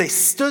did was they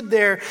stood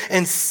there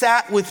and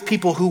sat with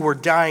people who were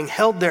dying,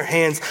 held their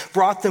hands,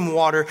 brought them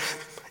water,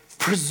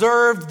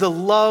 preserved the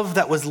love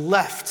that was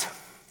left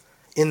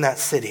in that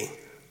city.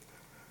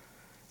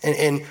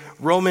 And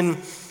Roman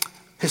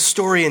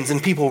historians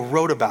and people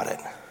wrote about it.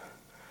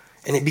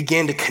 And it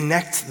began to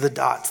connect the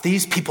dots.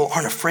 These people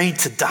aren't afraid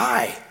to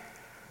die.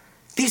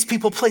 These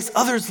people place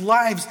others'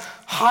 lives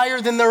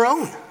higher than their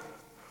own.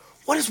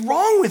 What is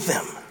wrong with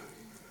them?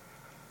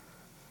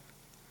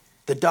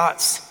 The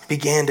dots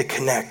began to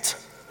connect.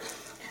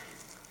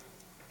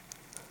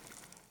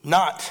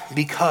 Not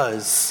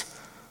because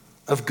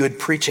of good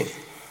preaching. It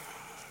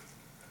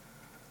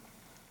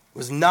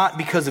was not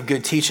because of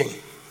good teaching.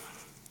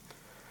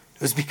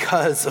 It was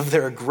because of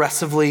their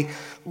aggressively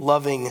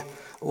loving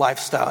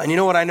lifestyle. And you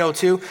know what I know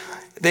too?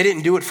 They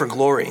didn't do it for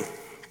glory.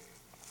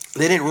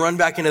 They didn't run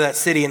back into that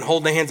city and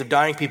hold the hands of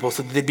dying people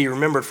so that they'd be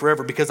remembered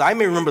forever. Because I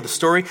may remember the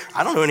story,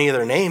 I don't know any of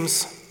their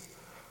names.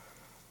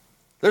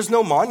 There's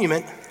no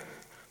monument.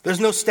 There's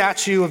no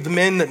statue of the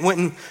men that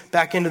went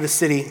back into the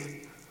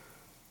city.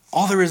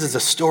 All there is a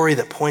story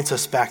that points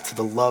us back to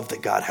the love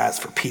that God has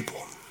for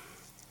people.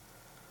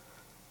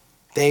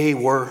 They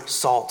were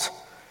salt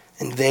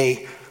and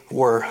they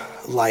were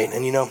light.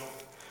 And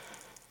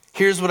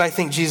here's what I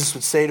think Jesus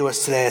would say to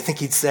us today. I think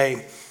he'd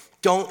say,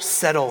 don't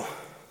settle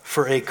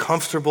for a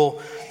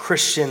comfortable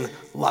Christian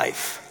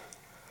life.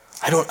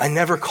 I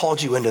never called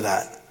you into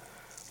that,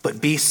 but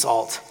be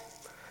salt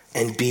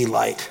and be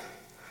light.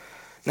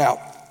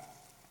 Now,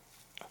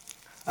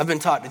 I've been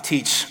taught to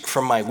teach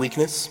from my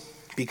weakness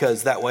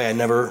because that way I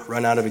never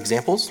run out of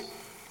examples.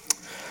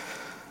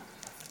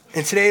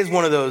 And today is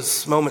one of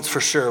those moments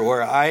for sure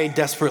where I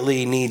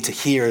desperately need to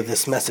hear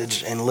this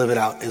message and live it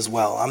out as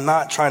well. I'm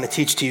not trying to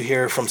teach to you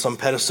here from some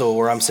pedestal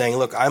where I'm saying,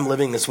 look, I'm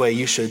living this way,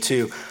 you should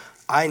too.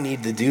 I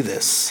need to do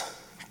this.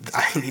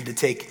 I need to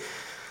take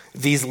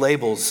these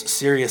labels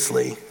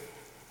seriously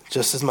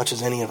just as much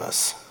as any of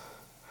us.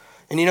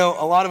 And a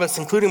lot of us,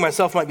 including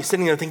myself, might be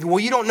sitting there thinking,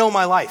 well, you don't know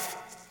my life.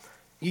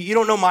 You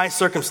don't know my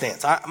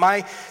circumstance.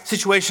 My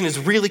situation is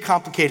really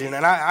complicated,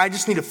 and I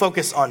just need to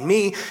focus on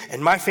me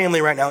and my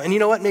family right now. And you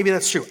know what? Maybe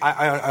that's true.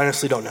 I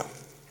honestly don't know.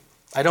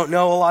 I don't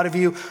know a lot of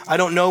you. I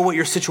don't know what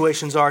your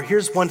situations are.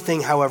 Here's one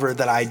thing, however,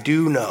 that I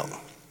do know.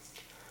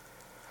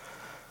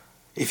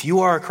 If you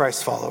are a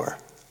Christ follower,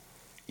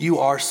 you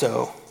are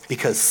so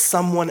because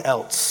someone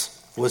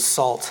else was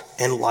salt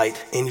and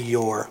light in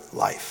your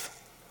life.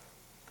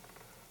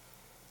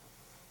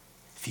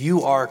 If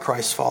you are a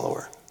Christ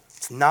follower,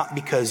 it's not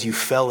because you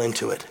fell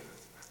into it.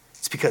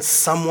 It's because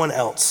someone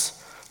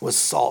else was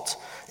salt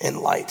and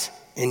light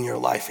in your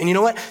life. And you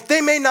know what?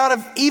 They may not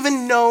have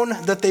even known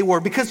that they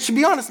were, because to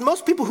be honest,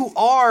 most people who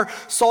are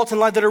salt and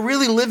light that are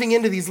really living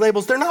into these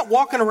labels, they're not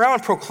walking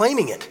around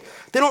proclaiming it.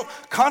 They don't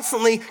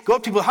constantly go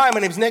up to people, hi,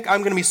 my name's Nick, I'm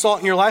going to be salt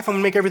in your life, I'm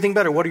going to make everything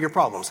better. What are your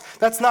problems?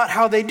 That's not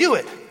how they do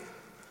it.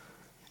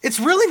 It's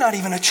really not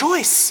even a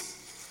choice.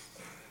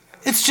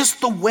 It's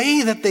just the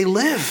way that they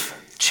live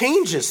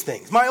changes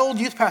things. My old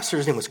youth pastor,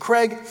 his name was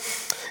Craig,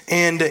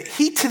 and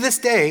he to this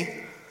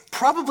day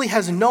probably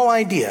has no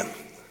idea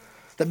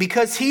that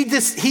because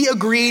he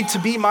agreed to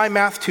be my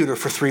math tutor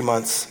for 3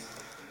 months,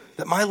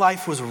 that my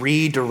life was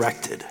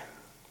redirected.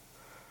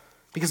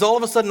 Because all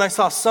of a sudden I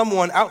saw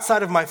someone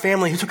outside of my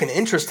family who took an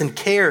interest and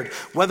cared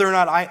whether or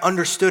not I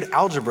understood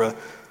algebra.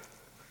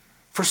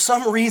 For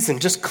some reason,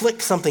 just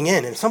clicked something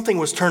in, and something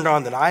was turned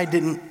on that I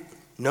didn't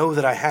know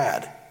that I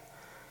had.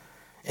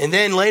 And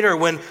then later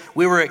when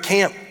we were at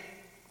camp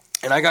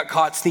and I got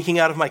caught sneaking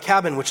out of my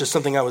cabin, which is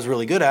something I was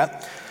really good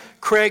at,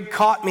 Craig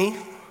caught me.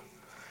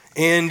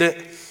 And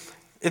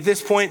at this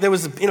point there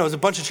was, it was a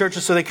bunch of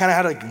churches, so they kind of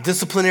had a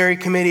disciplinary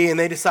committee, and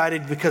they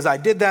decided because I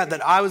did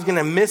that I was going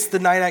to miss the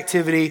night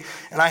activity,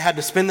 and I had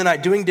to spend the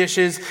night doing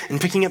dishes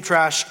and picking up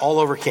trash all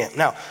over camp.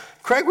 Now,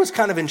 Craig was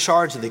kind of in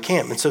charge of the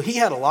camp, and so he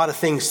had a lot of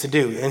things to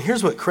do. And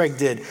here's what Craig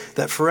did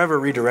that forever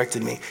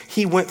redirected me.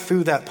 He went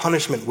through that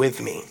punishment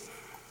with me.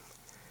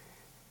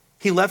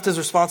 He left his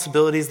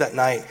responsibilities that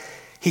night.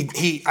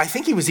 I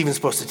think he was even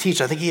supposed to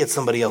teach. I think he had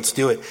somebody else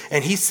do it.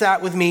 And he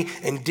sat with me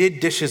and did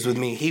dishes with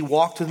me. He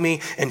walked with me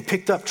and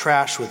picked up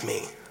trash with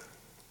me,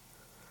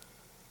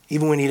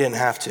 even when he didn't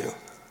have to.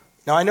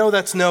 Now, I know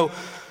that's no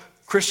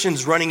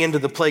Christians running into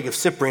the plague of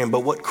Cyprian,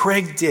 but what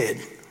Craig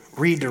did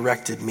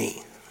redirected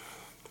me.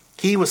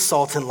 He was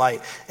salt and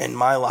light in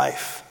my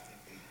life.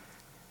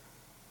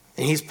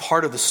 And he's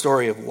part of the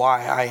story of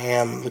why I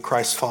am the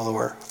Christ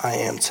follower I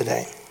am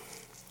today.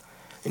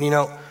 And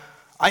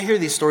I hear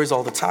these stories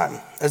all the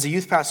time. As a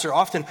youth pastor,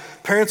 often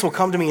parents will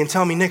come to me and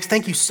tell me, Nick,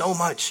 thank you so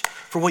much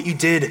for what you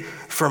did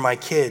for my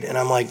kid. And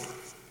I'm like,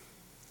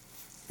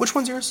 which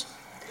one's yours?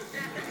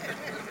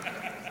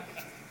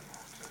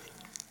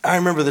 I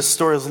remember this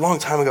story. It was a long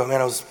time ago,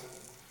 man.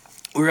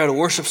 We were at a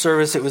worship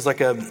service. It was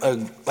like a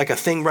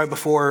thing right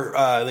before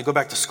they go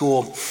back to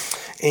school.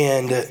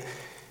 And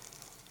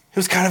it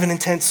was kind of an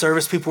intense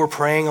service. People were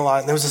praying a lot.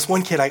 And there was this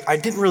one kid, I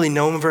didn't really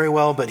know him very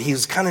well, but he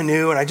was kind of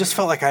new, and I just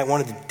felt like I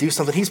wanted to do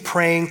something. He's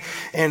praying,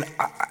 and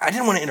I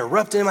didn't want to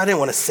interrupt him. I didn't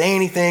want to say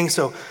anything.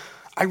 So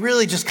I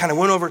really just kind of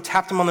went over,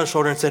 tapped him on the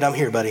shoulder, and said, I'm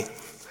here, buddy.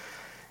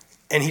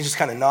 And he just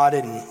kind of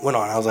nodded and went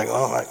on. I was like,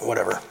 oh,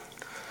 whatever.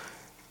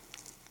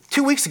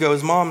 2 weeks ago,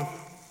 his mom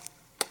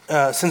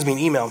sends me an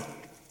email,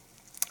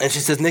 and she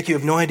says, Nick, you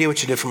have no idea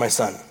what you did for my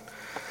son.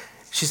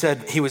 She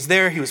said he was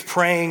there, he was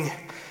praying,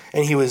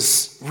 and he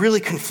was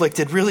really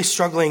conflicted, really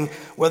struggling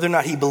whether or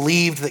not he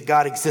believed that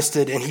God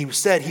existed. And he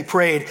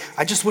prayed,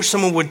 I just wish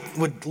someone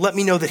would let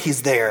me know that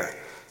he's there.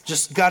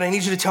 Just, God, I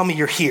need you to tell me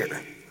you're here.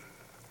 And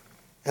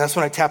that's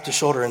when I tapped his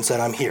shoulder and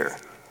said, I'm here.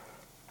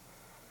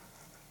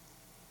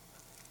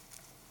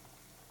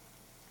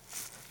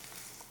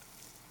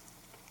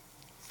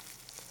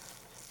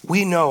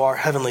 We know our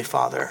Heavenly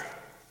Father.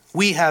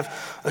 We have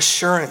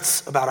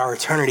assurance about our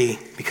eternity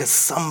because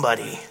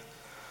somebody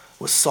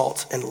was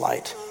salt and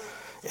light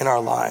in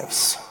our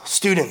lives.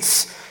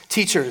 Students,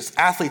 teachers,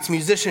 athletes,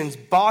 musicians,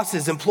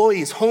 bosses,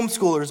 employees,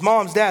 homeschoolers,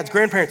 moms, dads,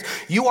 grandparents.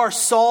 You are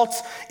salt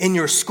in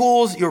your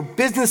schools, your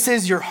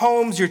businesses, your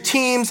homes, your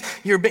teams.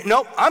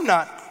 Nope, I'm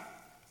not.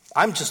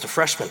 I'm just a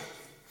freshman.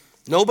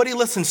 Nobody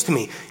listens to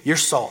me. You're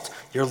salt.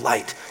 You're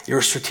light. You're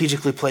a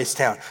strategically placed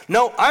town.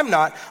 No, I'm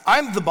not.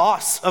 I'm the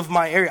boss of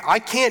my area. I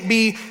can't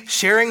be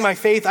sharing my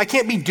faith. I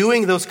can't be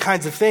doing those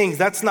kinds of things.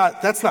 That's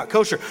not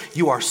kosher.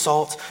 You are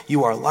salt.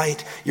 You are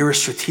light. You're a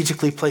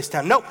strategically placed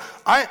town. No,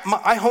 I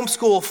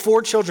homeschool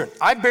 4 children.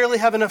 I barely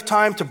have enough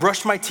time to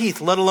brush my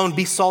teeth, let alone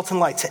be salt and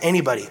light to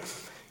anybody.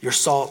 You're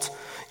salt.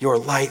 You're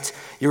light.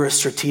 You're a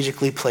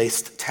strategically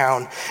placed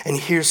town. And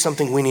here's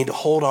something we need to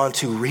hold on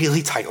to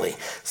really tightly.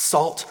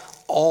 Salt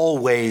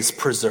always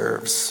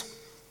preserves,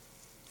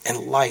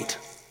 and light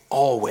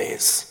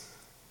always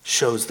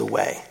shows the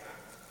way.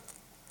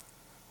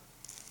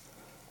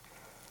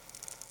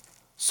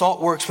 Salt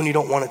works when you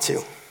don't want it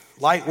to.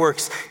 Light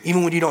works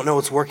even when you don't know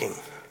it's working.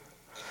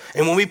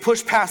 And when we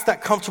push past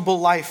that comfortable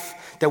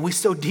life that we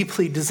so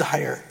deeply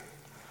desire,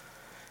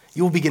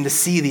 you will begin to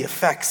see the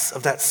effects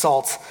of that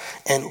salt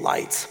and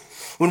light.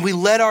 When we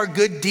let our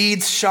good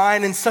deeds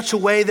shine in such a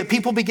way that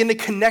people begin to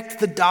connect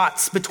the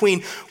dots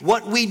between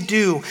what we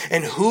do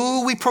and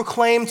who we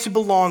proclaim to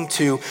belong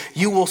to,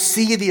 you will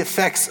see the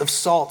effects of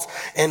salt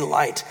and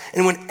light.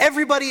 And when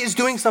everybody is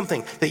doing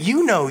something that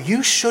you know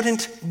you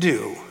shouldn't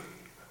do,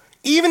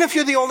 even if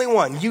you're the only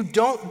one, you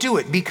don't do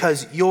it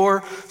because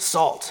you're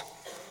salt.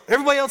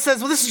 Everybody else says,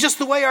 well, this is just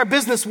the way our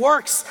business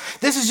works.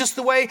 This is just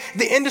the way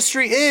the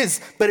industry is.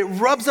 But it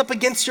rubs up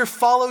against your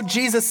follow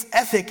Jesus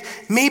ethic.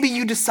 Maybe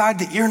you decide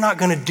that you're not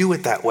going to do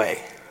it that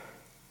way.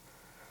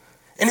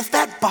 And if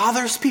that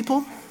bothers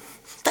people,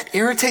 that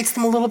irritates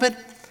them a little bit,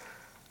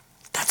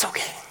 that's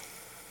okay.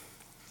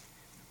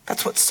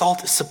 That's what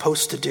salt is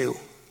supposed to do.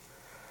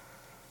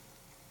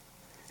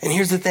 And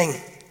here's the thing,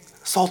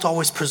 salt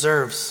always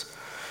preserves.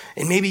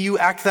 And maybe you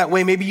act that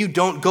way. Maybe you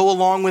don't go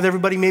along with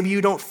everybody. Maybe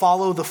you don't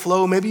follow the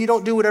flow. Maybe you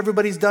don't do what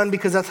everybody's done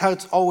because that's how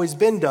it's always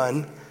been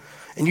done.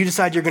 And you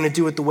decide you're going to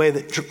do it the way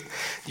that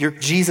your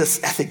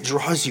Jesus ethic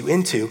draws you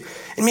into.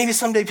 And maybe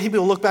someday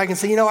people will look back and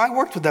say, I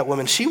worked with that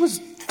woman. She was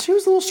a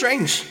little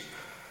strange.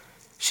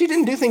 She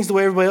didn't do things the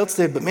way everybody else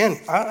did. But man,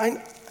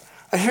 I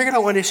figured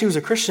out one day she was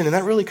a Christian, and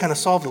that really kind of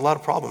solved a lot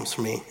of problems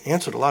for me.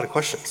 Answered a lot of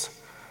questions.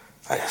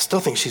 I still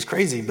think she's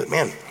crazy, but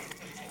man,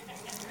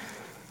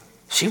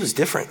 she was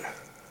different.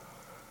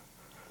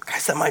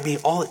 Guys, that might be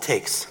all it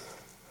takes.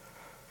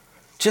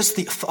 Just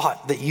the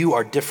thought that you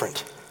are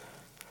different.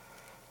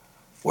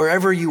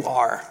 Wherever you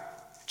are,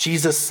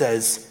 Jesus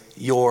says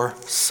you're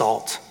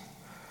salt.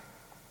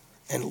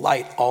 And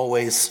light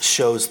always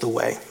shows the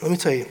way. Let me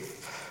tell you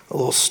a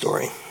little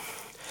story.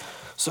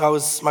 So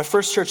my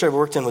first church I ever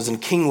worked in was in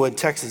Kingwood,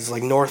 Texas,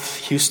 like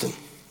North Houston.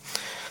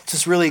 It's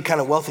this really kind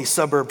of wealthy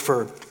suburb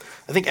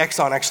I think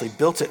Exxon actually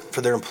built it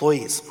for their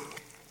employees.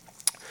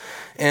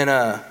 And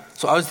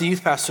so I was the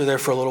youth pastor there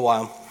for a little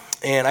while.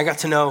 And I got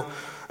to know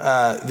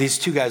these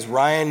two guys,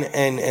 Ryan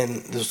and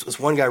there's this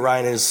one guy,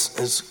 Ryan, is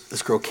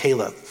this girl,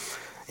 Kayla.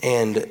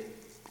 And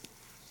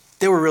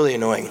they were really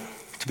annoying,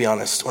 to be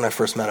honest, when I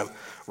first met them.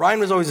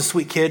 Ryan was always a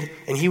sweet kid,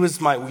 and he was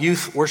my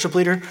youth worship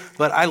leader,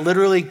 but I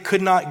literally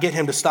could not get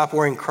him to stop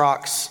wearing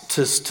Crocs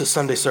to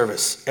Sunday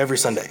service every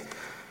Sunday.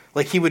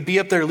 Like, he would be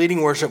up there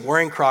leading worship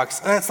wearing Crocs,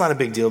 and that's not a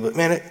big deal, but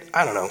man,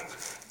 I don't know, it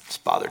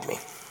just bothered me.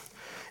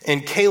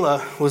 And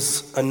Kayla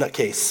was a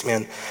nutcase,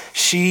 man.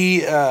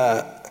 She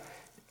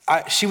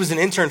was an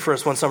intern for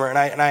us one summer, and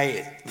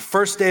I the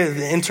first day of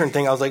the intern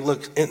thing, I was like,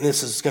 look, and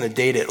this is going to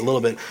date it a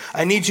little bit.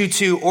 I need you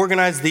to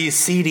organize these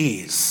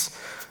CDs.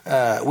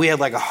 We had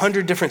like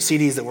 100 different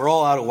CDs that were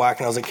all out of whack,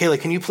 and I was like, Kayla,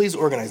 can you please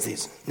organize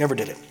these? Never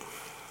did it.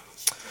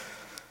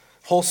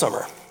 Whole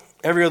summer,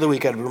 every other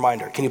week I'd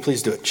remind her, can you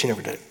please do it? She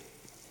never did it.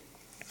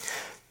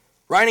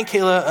 Ryan and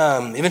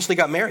Kayla eventually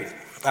got married.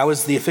 I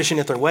was the officiant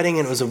at their wedding,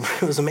 and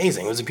it was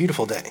amazing. It was a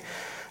beautiful day.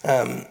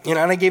 And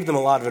I gave them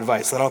a lot of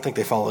advice, and I don't think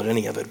they followed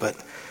any of it, but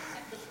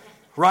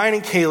Ryan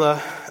and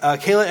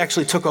Kayla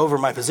actually took over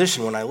my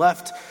position when I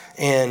left,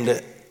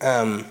 and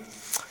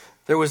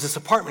there was this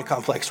apartment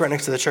complex right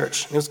next to the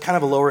church. It was kind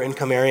of a lower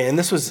income area, and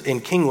this was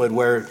in Kingwood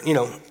where,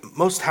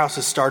 most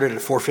houses started at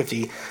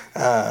 $450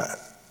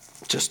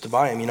 just to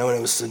buy them, and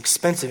it was an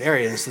expensive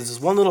area. And so there's this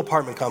one little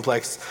apartment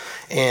complex,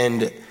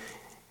 and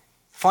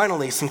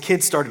finally some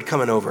kids started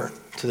coming over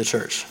to the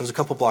church. It was a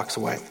couple blocks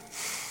away.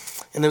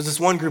 And there was this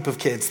one group of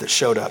kids that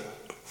showed up,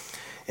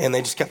 and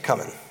they just kept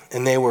coming,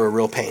 and they were a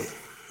real pain.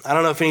 I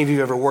don't know if any of you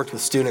have ever worked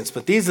with students,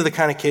 but these are the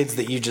kind of kids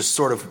that you just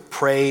sort of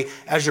pray,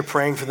 as you're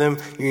praying for them,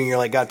 you're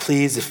like, God,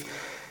 please,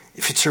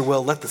 if it's your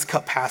will, let this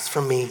cup pass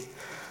from me.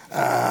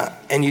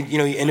 And you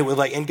end it with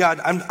like, and God,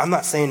 I'm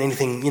not saying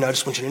anything, I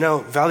just want you to know,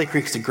 Valley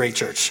Creek's a great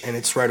church, and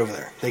it's right over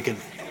there. They could,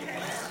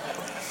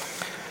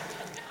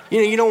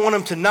 you don't want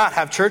them to not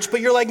have church, but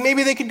you're like,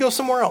 maybe they could go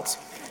somewhere else.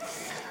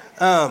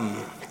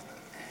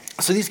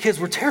 So these kids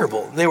were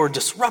terrible. They were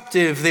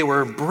disruptive. They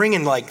were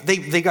bringing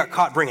they got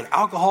caught bringing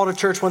alcohol to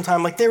church one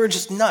time. Like, they were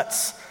just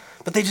nuts,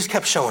 but they just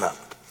kept showing up.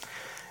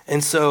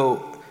 And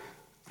so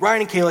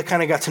Ryan and Kayla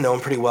kind of got to know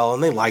him pretty well,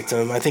 and they liked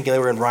him. I think two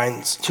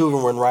of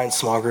them were in Ryan's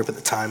small group at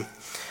the time.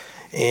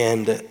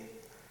 And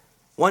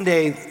one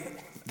day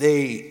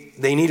they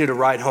needed a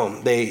ride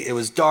home. It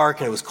was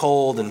dark and it was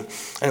cold, and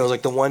it was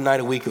like the one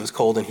night a week it was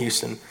cold in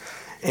Houston.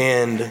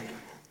 And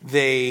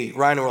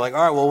Ryan were like,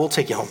 all right, well, we'll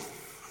take you home.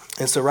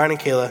 And so Ryan and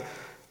Kayla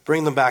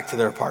bring them back to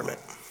their apartment.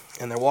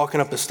 And they're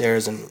walking up the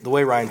stairs, and the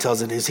way Ryan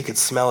tells it is he could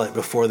smell it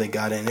before they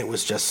got in. It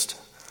was just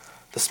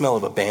the smell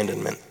of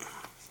abandonment.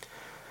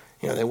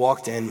 They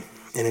walked in,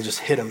 and it just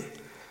hit them.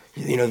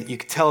 You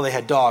could tell they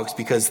had dogs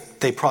because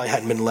they probably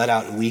hadn't been let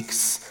out in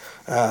weeks.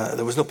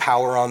 There was no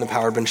power on. The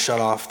power had been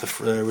shut off.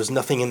 There was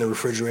nothing in the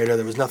refrigerator.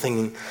 There was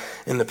nothing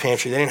in the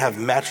pantry. They didn't have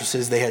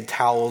mattresses. They had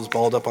towels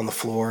balled up on the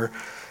floor.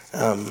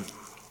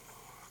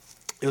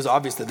 It was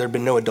obvious that there had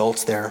been no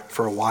adults there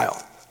for a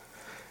while.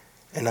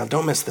 And now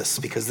don't miss this,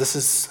 because this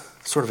is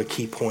sort of a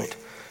key point.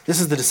 This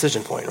is the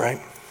decision point,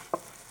 right?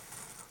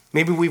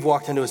 Maybe we've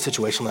walked into a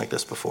situation like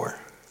this before.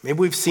 Maybe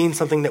we've seen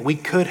something that we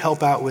could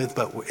help out with,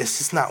 but it's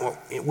just not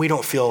what we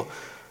don't feel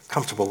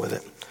comfortable with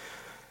it.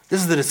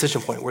 This is the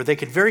decision point where they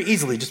could very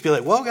easily just be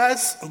like, well,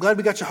 guys, I'm glad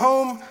we got you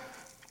home.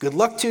 Good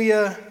luck to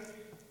you.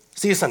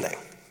 See you Sunday.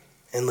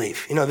 And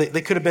leave.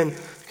 They could have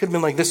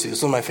been like this. This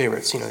is one of my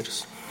favorites,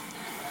 just.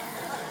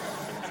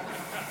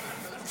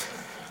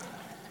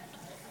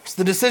 It's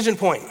the decision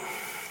point.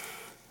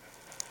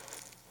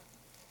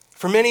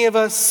 For many of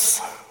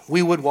us,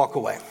 we would walk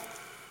away.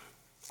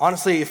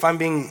 Honestly, if I'm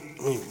being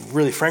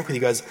really frank with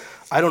you guys,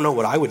 I don't know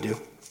what I would do.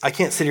 I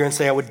can't sit here and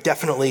say I would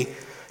definitely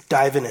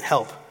dive in and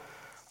help.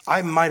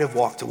 I might have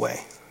walked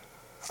away.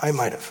 I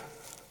might have.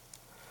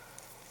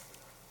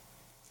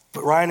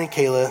 But Ryan and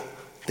Kayla,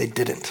 they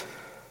didn't.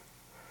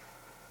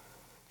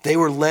 They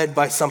were led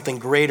by something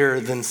greater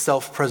than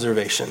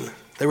self-preservation.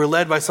 They were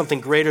led by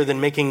something greater than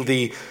making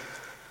the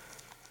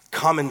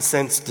common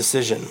sense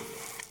decision.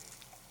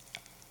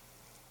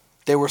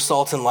 They were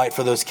salt and light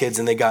for those kids,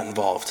 and they got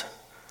involved.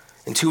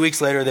 And 2 weeks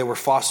later, they were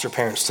foster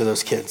parents to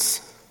those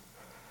kids.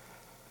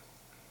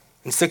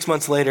 And 6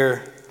 months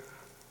later,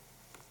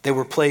 they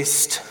were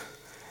placed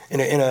in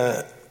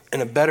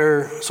a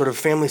better sort of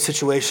family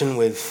situation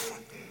with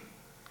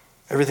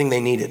everything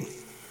they needed.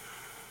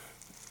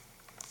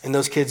 And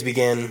those kids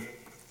began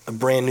a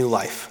brand new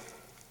life.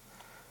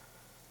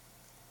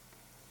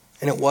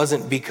 And it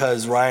wasn't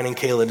because Ryan and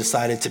Kayla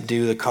decided to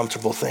do the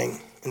comfortable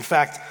thing. In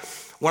fact,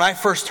 when I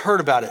first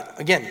heard about it,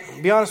 again,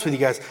 to be honest with you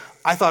guys,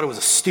 I thought it was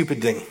a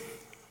stupid thing.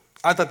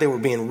 I thought they were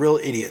being real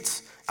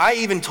idiots. I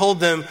even told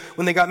them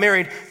when they got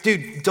married,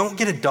 dude, don't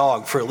get a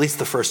dog for at least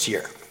the first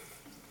year.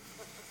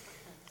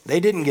 They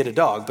didn't get a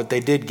dog, but they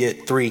did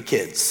get 3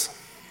 kids,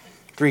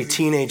 3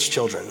 teenage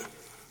children.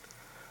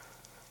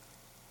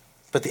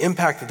 But the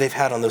impact that they've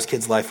had on those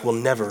kids' life will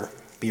never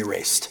be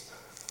erased.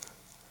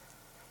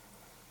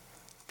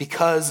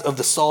 Because of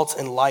the salt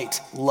and light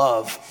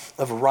love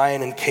of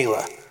Ryan and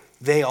Kayla,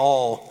 they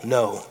all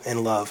know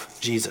and love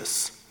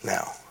Jesus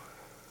now.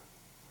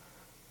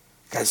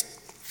 Guys,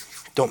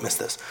 don't miss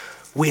this.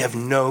 We have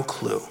no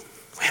clue.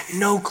 We have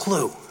no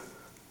clue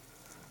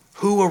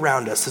who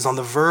around us is on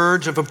the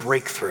verge of a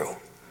breakthrough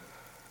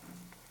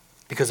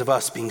because of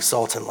us being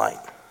salt and light.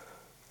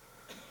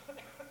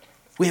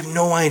 We have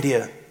no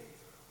idea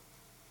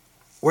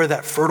where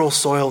that fertile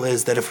soil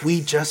is that if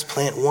we just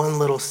plant one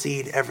little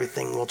seed,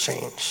 everything will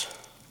change.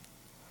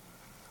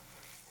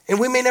 And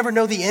we may never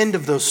know the end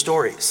of those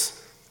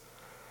stories.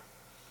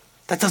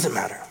 That doesn't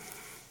matter.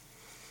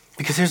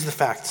 Because here's the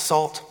fact,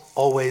 salt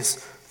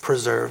always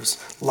preserves,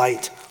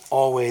 light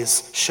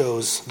always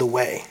shows the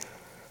way.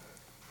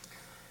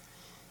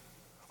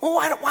 Well,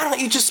 why don't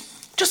you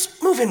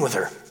just move in with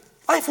her?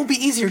 Life will be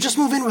easier, just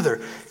move in with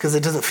her, because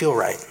it doesn't feel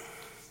right.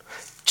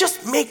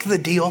 Just make the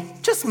deal.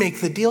 Just make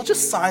the deal.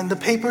 Just sign the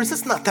papers.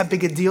 It's not that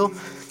big a deal.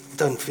 It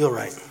doesn't feel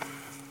right.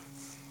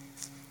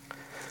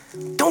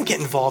 Don't get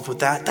involved with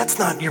that. That's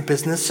not your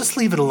business. Just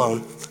leave it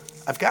alone.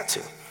 I've got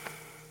to.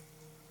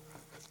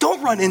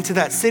 Don't run into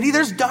that city.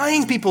 There's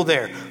dying people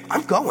there.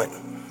 I'm going.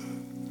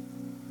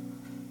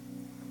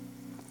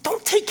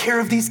 Don't take care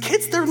of these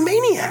kids. They're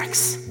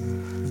maniacs.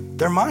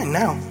 They're mine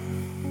now.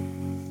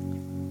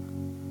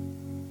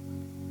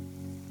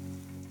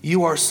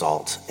 You are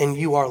salt and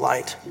you are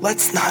light.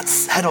 Let's not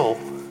settle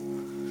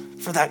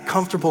for that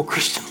comfortable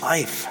Christian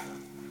life.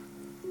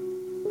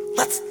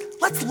 Let's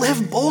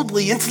live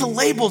boldly into the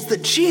labels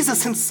that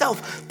Jesus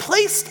himself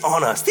placed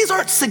on us. These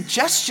aren't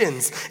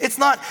suggestions. It's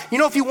not,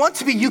 if you want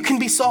to be, you can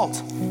be salt.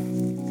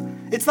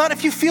 It's not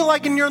if you feel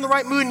like and you're in the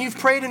right mood and you've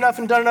prayed enough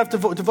and done enough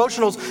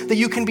devotionals that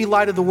you can be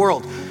light of the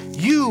world.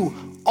 You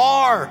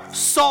are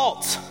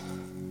salt.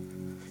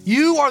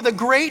 You are the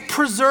great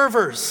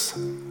preservers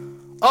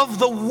of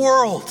the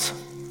world.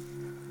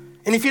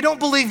 And if you don't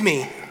believe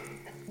me,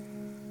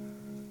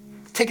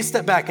 take a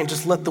step back and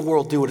just let the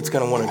world do what it's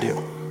going to want to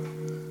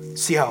do.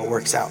 See how it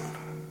works out.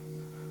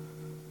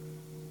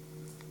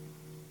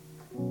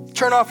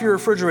 Turn off your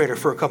refrigerator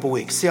for a couple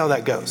weeks. See how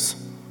that goes.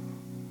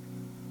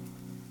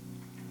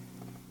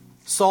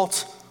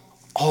 Salt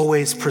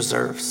always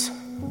preserves.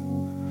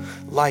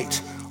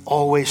 Light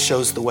always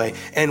shows the way.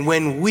 And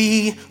when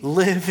we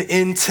live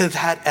into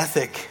that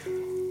ethic,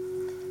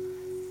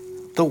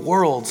 the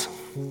world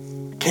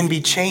can be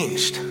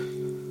changed.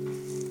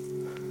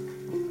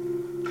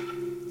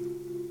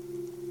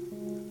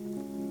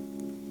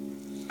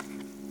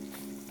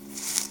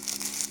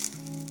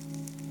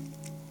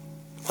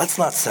 Let's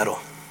not settle.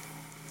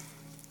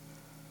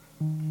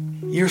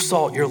 You're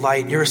salt, you're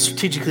light, you're a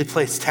strategically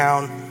placed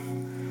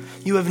town.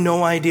 You have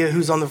no idea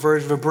who's on the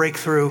verge of a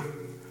breakthrough.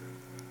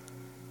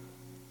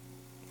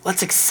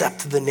 Let's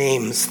accept the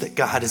names that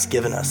God has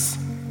given us.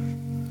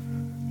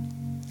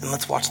 And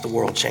let's watch the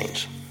world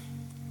change.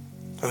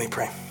 Let me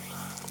pray.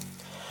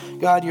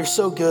 God, you're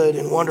so good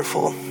and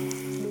wonderful.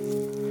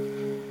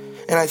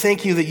 And I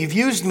thank you that you've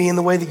used me in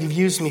the way that you've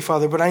used me,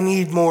 Father, but I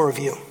need more of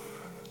you.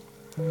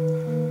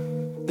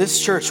 This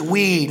church,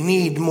 we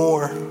need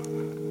more.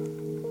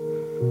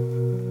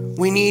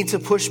 We need to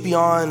push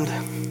beyond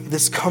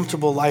this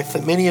comfortable life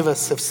that many of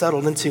us have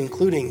settled into,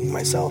 including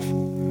myself.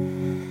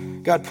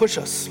 God, push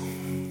us.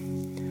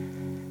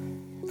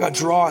 God,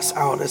 draw us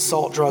out as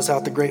salt draws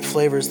out the great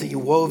flavors that you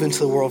wove into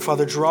the world.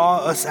 Father, draw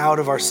us out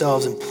of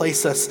ourselves and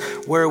place us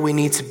where we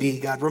need to be.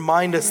 God,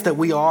 remind us that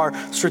we are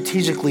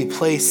strategically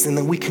placed and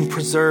that we can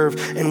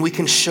preserve and we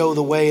can show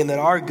the way and that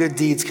our good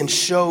deeds can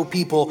show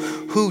people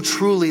who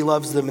truly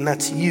loves them, and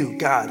that's you,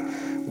 God.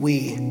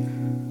 We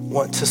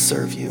want to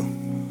serve you.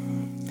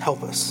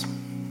 Help us.